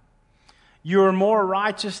 You are more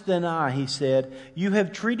righteous than I, he said. You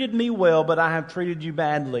have treated me well, but I have treated you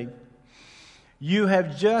badly. You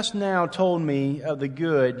have just now told me of the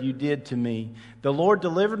good you did to me. The Lord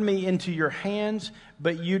delivered me into your hands,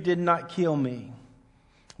 but you did not kill me.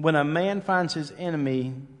 When a man finds his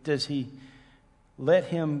enemy, does he let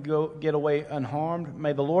him get away unharmed?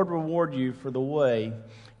 May the Lord reward you for the way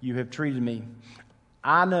you have treated me.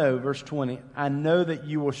 I know, verse 20, I know that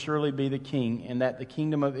you will surely be the king, and that the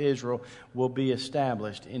kingdom of Israel will be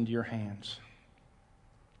established into your hands.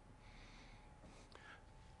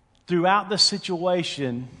 Throughout the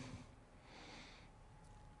situation,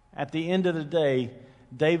 at the end of the day,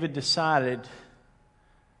 David decided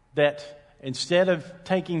that instead of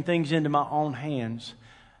taking things into my own hands,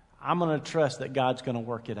 I'm going to trust that God's going to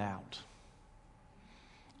work it out.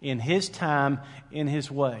 In His time, in His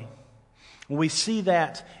way. We see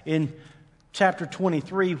that in chapter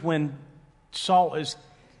 23 when Saul is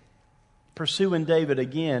pursuing David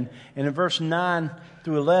again. And in verse 9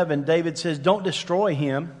 through 11, David says, don't destroy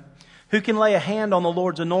him. Who can lay a hand on the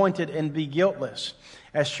Lord's anointed and be guiltless?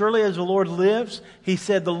 As surely as the Lord lives, he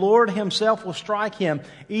said, the Lord himself will strike him.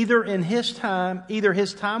 Either his time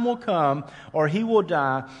will come, or he will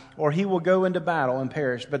die, or he will go into battle and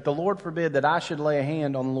perish. But the Lord forbid that I should lay a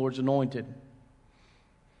hand on the Lord's anointed.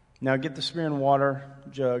 Now get the spear and water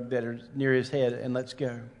jug that is near his head, and let's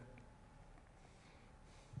go.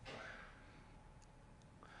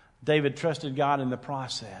 David trusted God in the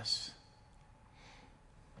process.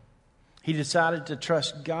 He decided to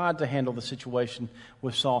trust God to handle the situation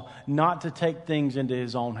with Saul, not to take things into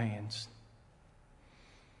his own hands.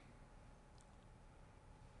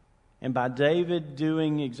 And by David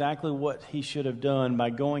doing exactly what he should have done,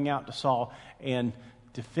 by going out to Saul and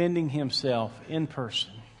defending himself in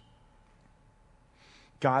person,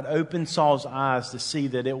 God opened Saul's eyes to see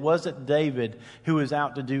that it wasn't David who was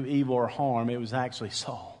out to do evil or harm. It was actually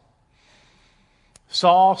Saul.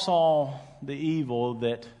 Saul saw the evil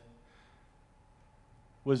that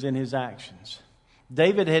was in his actions.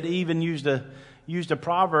 David had even used a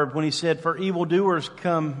proverb when he said, from evildoers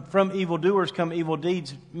come evil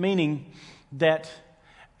deeds, meaning that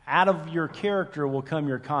out of your character will come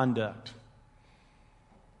your conduct.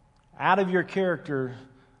 Out of your character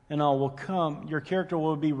and all will come, your character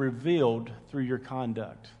will be revealed through your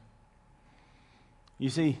conduct. You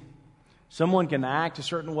see, someone can act a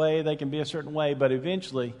certain way, they can be a certain way, but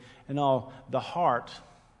eventually, and all, the heart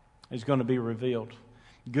is going to be revealed.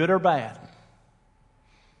 Good or bad.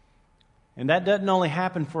 And that doesn't only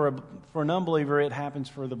happen for an unbeliever, it happens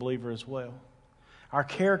for the believer as well. Our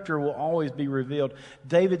character will always be revealed.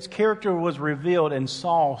 David's character was revealed and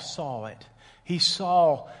Saul saw it. He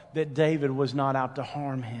saw that David was not out to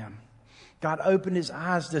harm him. God opened his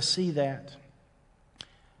eyes to see that.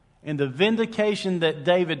 And the vindication that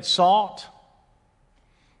David sought,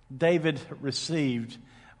 David received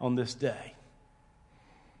on this day.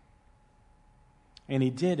 And he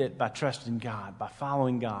did it by trusting God, by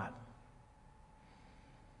following God.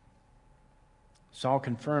 Saul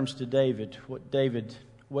confirms to David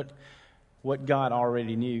what God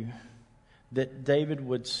already knew, that David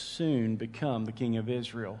would soon become the king of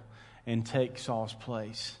Israel and take Saul's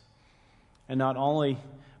place. And not only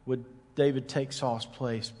would David take Saul's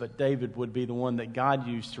place, but David would be the one that God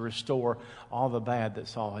used to restore all the bad that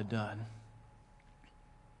Saul had done.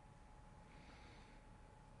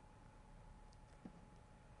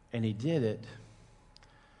 And he did it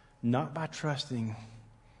not by trusting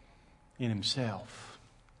in himself,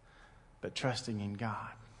 but trusting in God.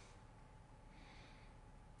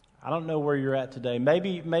 I don't know where you're at today.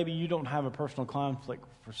 Maybe you don't have a personal conflict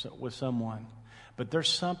with someone, but there's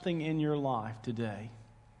something in your life today,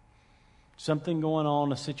 something going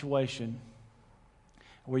on, a situation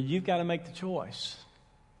where you've got to make the choice.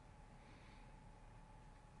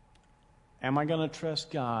 Am I going to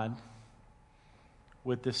trust God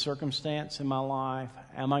with this circumstance in my life?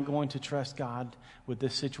 Am I going to trust God with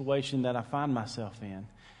this situation that I find myself in?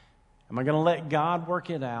 Am I going to let God work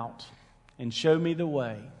it out and show me the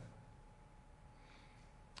way?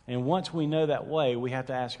 And once we know that way, we have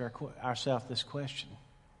to ask ourselves this question.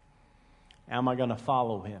 Am I going to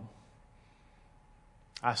follow Him?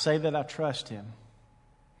 I say that I trust Him.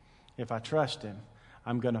 If I trust Him,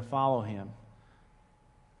 I'm going to follow Him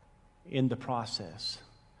in the process.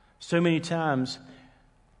 So many times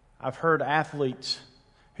I've heard athletes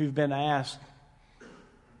who've been asked,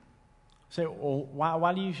 say, well,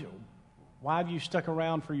 why have you stuck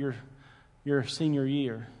around for your senior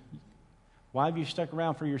year? Why have you stuck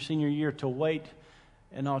around for your senior year to wait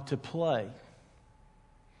and all to play?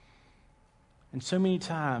 And so many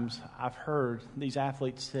times I've heard these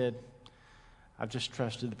athletes said, I've just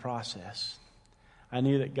trusted the process. I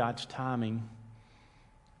knew that God's timing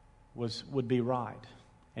would be right.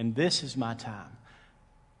 And this is my time.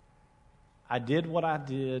 I did what I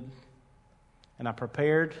did, and I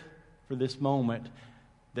prepared for this moment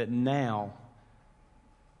that now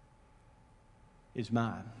is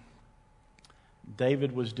mine.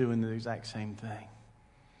 David was doing the exact same thing.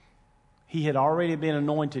 He had already been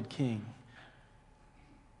anointed king,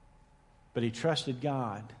 but he trusted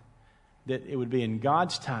God that it would be in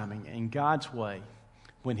God's timing and God's way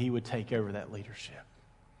when he would take over that leadership.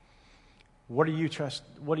 What are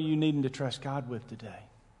you needing to trust God with today?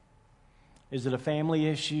 Is it a family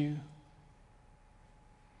issue?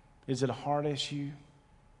 Is it a heart issue?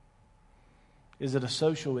 Is it a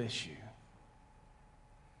social issue?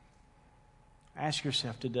 Ask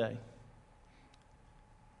yourself today,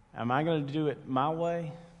 am I going to do it my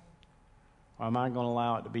way, or am I going to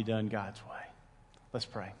allow it to be done God's way? Let's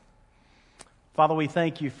pray. Father, we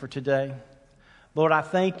thank you for today. Lord, I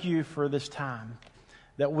thank you for this time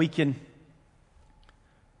that we can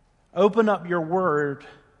open up your word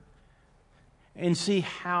and see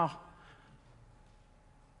how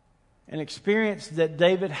an experience that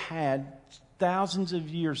David had thousands of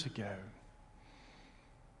years ago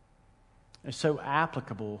is so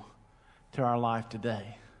applicable to our life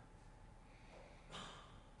today.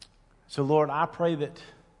 So, Lord, I pray that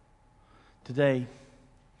today,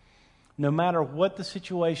 no matter what the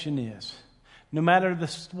situation is, no matter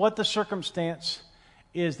what the circumstance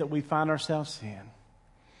is that we find ourselves in,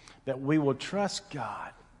 that we will trust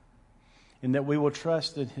God and that we will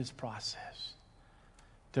trust in His process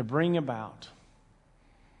to bring about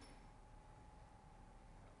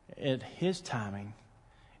at His timing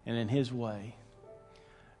and in His way,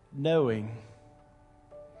 knowing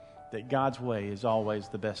that God's way is always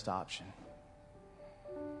the best option.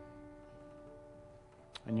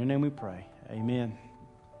 In your name we pray. Amen.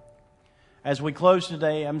 As we close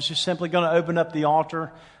today, I'm just simply going to open up the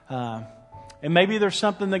altar. And maybe there's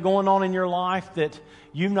something that's going on in your life that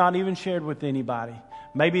you've not even shared with anybody.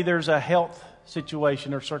 Maybe there's a health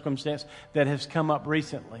situation or circumstance that has come up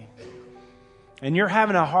recently. And you're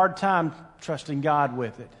having a hard time trusting God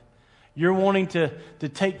with it. You're wanting to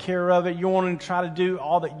take care of it. You're wanting to try to do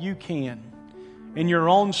all that you can in your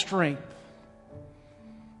own strength.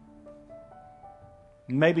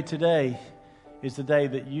 Maybe today is the day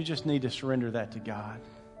that you just need to surrender that to God.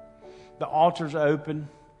 The altar's open.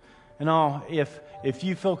 And if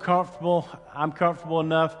you feel comfortable, I'm comfortable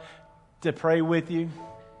enough to pray with you.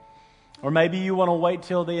 Or maybe you want to wait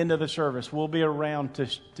till the end of the service. We'll be around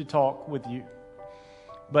to talk with you.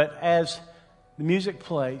 But as the music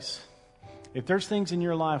plays, if there's things in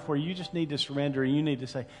your life where you just need to surrender and you need to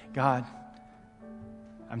say, God,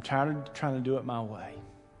 I'm tired of trying to do it my way.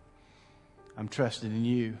 I'm trusting in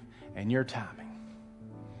you and your timing.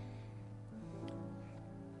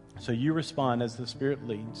 So you respond as the Spirit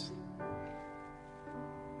leads.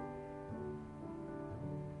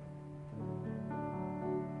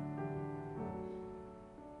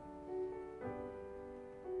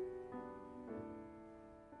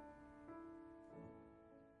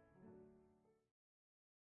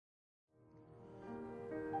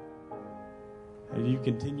 As you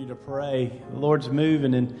continue to pray, the Lord's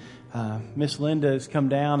moving, and Miss Linda has come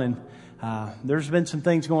down, and there's been some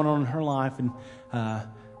things going on in her life, and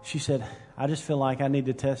she said, I just feel like I need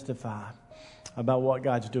to testify about what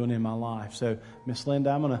God's doing in my life. So, Miss Linda,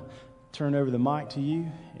 I'm going to turn over the mic to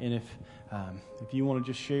you, and if you want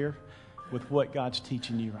to just share with what God's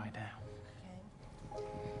teaching you right now. Okay.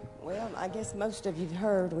 Well, I guess most of you've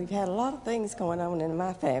heard we've had a lot of things going on in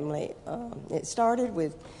my family. It started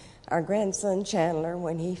with our grandson Chandler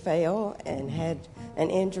when he fell and had an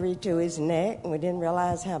injury to his neck, and we didn't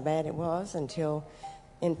realize how bad it was until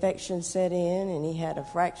infection set in, and he had a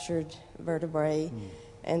fractured vertebrae,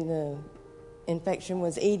 and the infection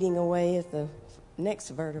was eating away at the next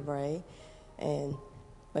vertebrae,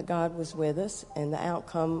 but God was with us, and the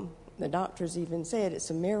outcome, the doctors even said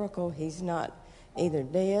it's a miracle he's not either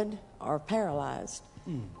dead or paralyzed.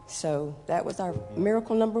 So that was our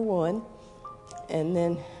miracle number one. And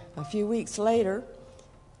then a few weeks later,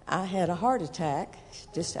 I had a heart attack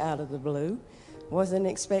just out of the blue. Wasn't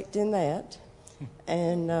expecting that.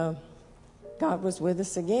 And God was with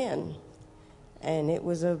us again. And it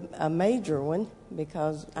was a major one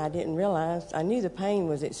because I didn't realize, I knew the pain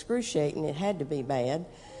was excruciating, it had to be bad,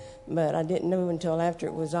 but I didn't know until after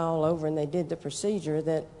it was all over and they did the procedure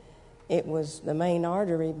that it was the main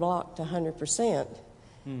artery blocked 100%.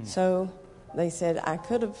 So they said I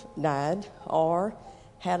could have died or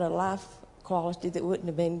had a life quality that wouldn't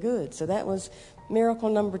have been good. So that was miracle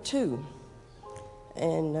number 2.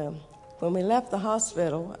 And when we left the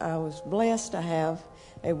hospital, I was blessed to have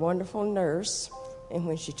a wonderful nurse, and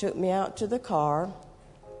when she took me out to the car,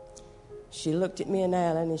 she looked at me and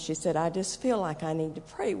Alan and she said, I just feel like I need to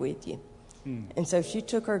pray with you. And so she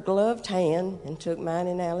took her gloved hand and took mine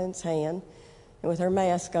and Alan's hand and with her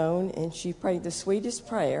mask on, and she prayed the sweetest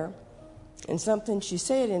prayer. And something she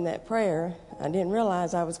said in that prayer, I didn't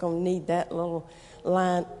realize I was going to need that little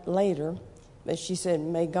line later, but she said,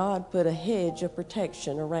 may God put a hedge of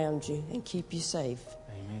protection around you and keep you safe.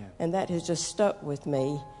 And that has just stuck with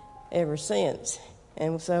me ever since.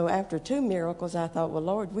 And so after 2 miracles, I thought, well,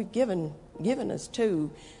 Lord, we've given us 2.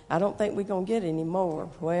 I don't think we're going to get any more.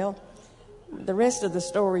 Well, the rest of the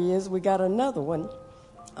story is we got another one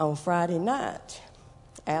on Friday night.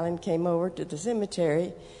 Alan came over to the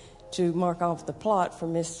cemetery to mark off the plot for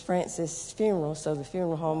Miss Francis' funeral so the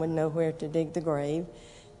funeral home would know where to dig the grave.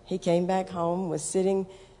 He came back home, was sitting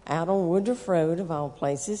out on Woodruff Road, of all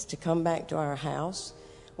places, to come back to our house,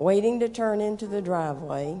 waiting to turn into the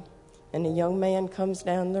driveway, and a young man comes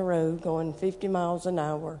down the road going 50 miles an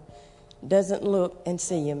hour, doesn't look and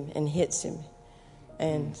see him, and hits him,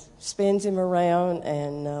 and spins him around,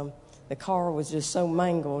 and the car was just so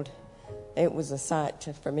mangled, it was a sight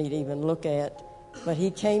for me to even look at. But he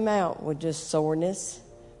came out with just soreness.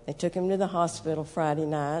 They took him to the hospital Friday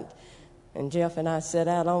night, and Jeff and I sat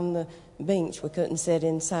out on the bench. We couldn't sit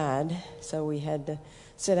inside, so we had to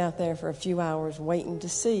sit out there for a few hours waiting to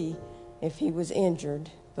see if he was injured.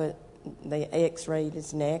 But they x-rayed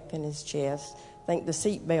his neck and his chest. I think the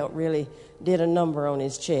seat belt really did a number on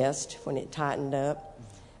his chest when it tightened up.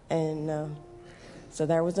 And so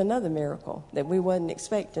there was another miracle that we wasn't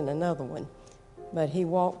expecting another one. But he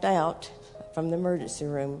walked out from the emergency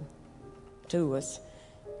room to us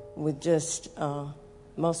with just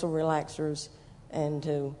muscle relaxers and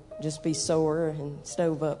to just be sore and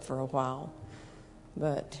stove up for a while.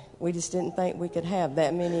 But we just didn't think we could have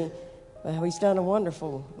that many. He's done a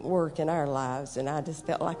wonderful work in our lives, and I just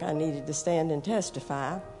felt like I needed to stand and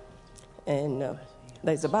testify. And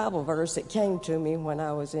there's a Bible verse that came to me when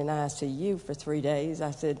I was in ICU for 3 days.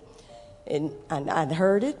 I said, and I'd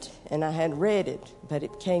heard it and I had read it, but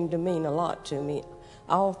it came to mean a lot to me.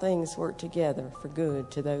 All things work together for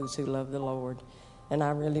good to those who love the Lord. And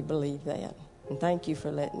I really believe that. And thank you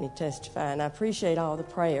for letting me testify. And I appreciate all the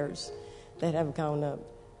prayers that have gone up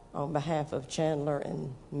on behalf of Chandler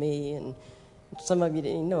and me. And some of you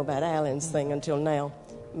didn't even know about Alan's thing until now.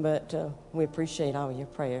 But we appreciate all your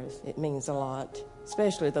prayers. It means a lot,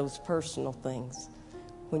 especially those personal things.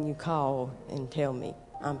 When you call and tell me,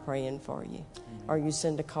 I'm praying for you. Or you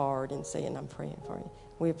send a card and saying, I'm praying for you.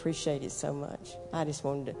 We appreciate it so much. I just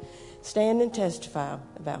wanted to stand and testify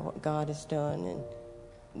about what God has done and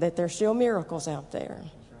that there's still miracles out there.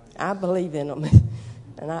 I believe in them,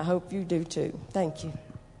 and I hope you do too. Thank you.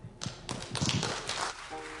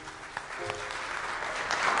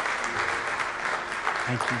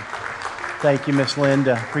 Thank you. Thank you, Miss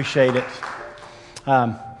Linda. Appreciate it.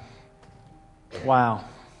 Wow.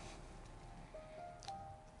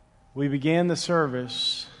 We began the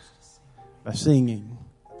service by singing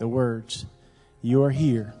the words, "You are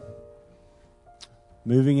here,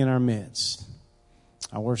 moving in our midst.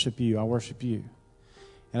 I worship you, I worship you."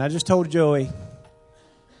 And I just told Joey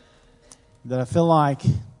that I feel like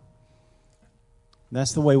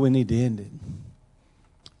that's the way we need to end it.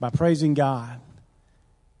 By praising God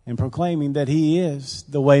and proclaiming that He is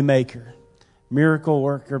the way maker, miracle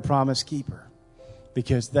worker, promise keeper,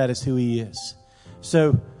 because that is who He is.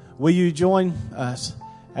 So will you join us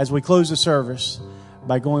as we close the service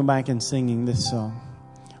by going back and singing this song,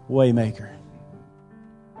 Waymaker?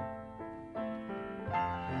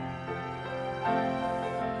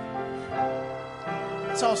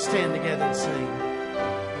 Let's all stand together and sing.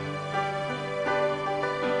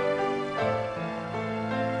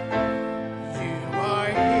 You are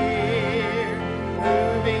here,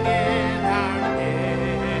 moving in our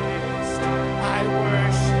midst. I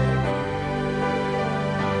worship you.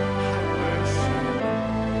 I worship you.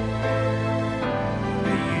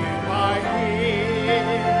 You are here,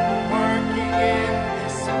 working in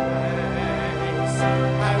this place.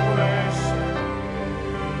 I worship you.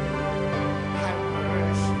 I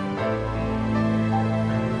worship you.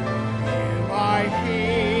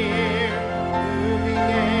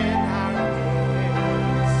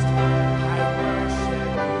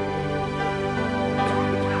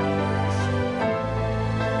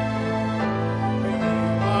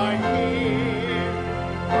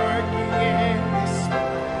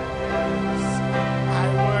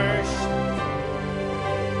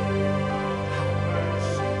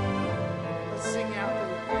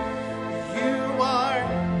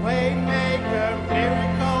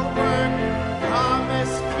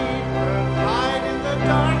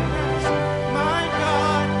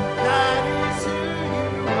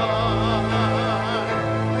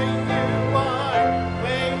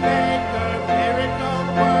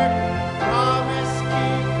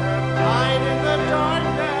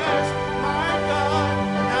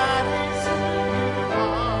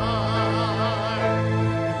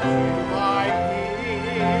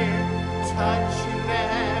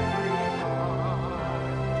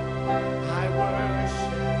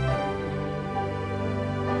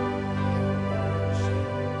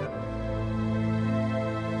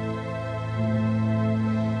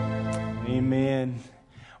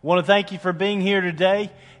 I want to thank you for being here today,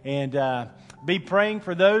 and be praying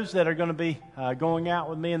for those that are going to be going out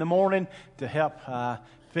with me in the morning to help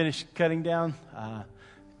finish cutting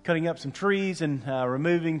up some trees and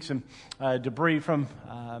removing some debris from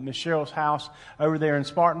Miss Cheryl's house over there in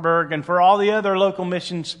Spartanburg, and for all the other local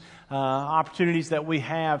missions opportunities that we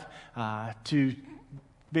have to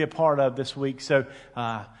be a part of this week. So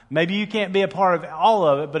maybe you can't be a part of all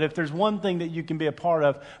of it, but if there's one thing that you can be a part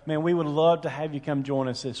of, man, we would love to have you come join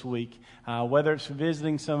us this week. Whether it's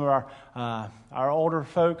visiting some of our older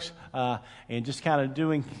folks and just kind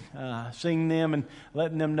of seeing them and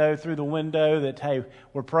letting them know through the window that, hey,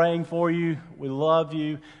 we're praying for you, we love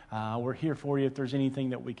you, we're here for you if there's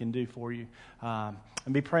anything that we can do for you.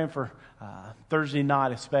 And be praying for Thursday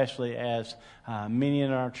night, especially as many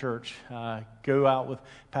in our church go out with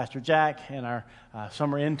Pastor Jack and our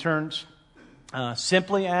summer interns,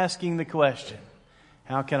 simply asking the question,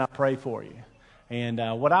 how can I pray for you? And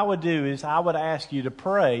what I would do is I would ask you to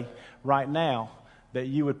pray right now, that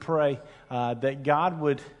you would pray that God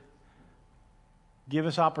would give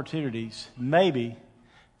us opportunities, maybe,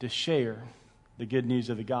 to share the good news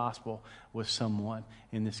of the gospel with someone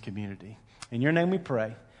in this community. In your name we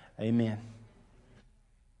pray. Amen.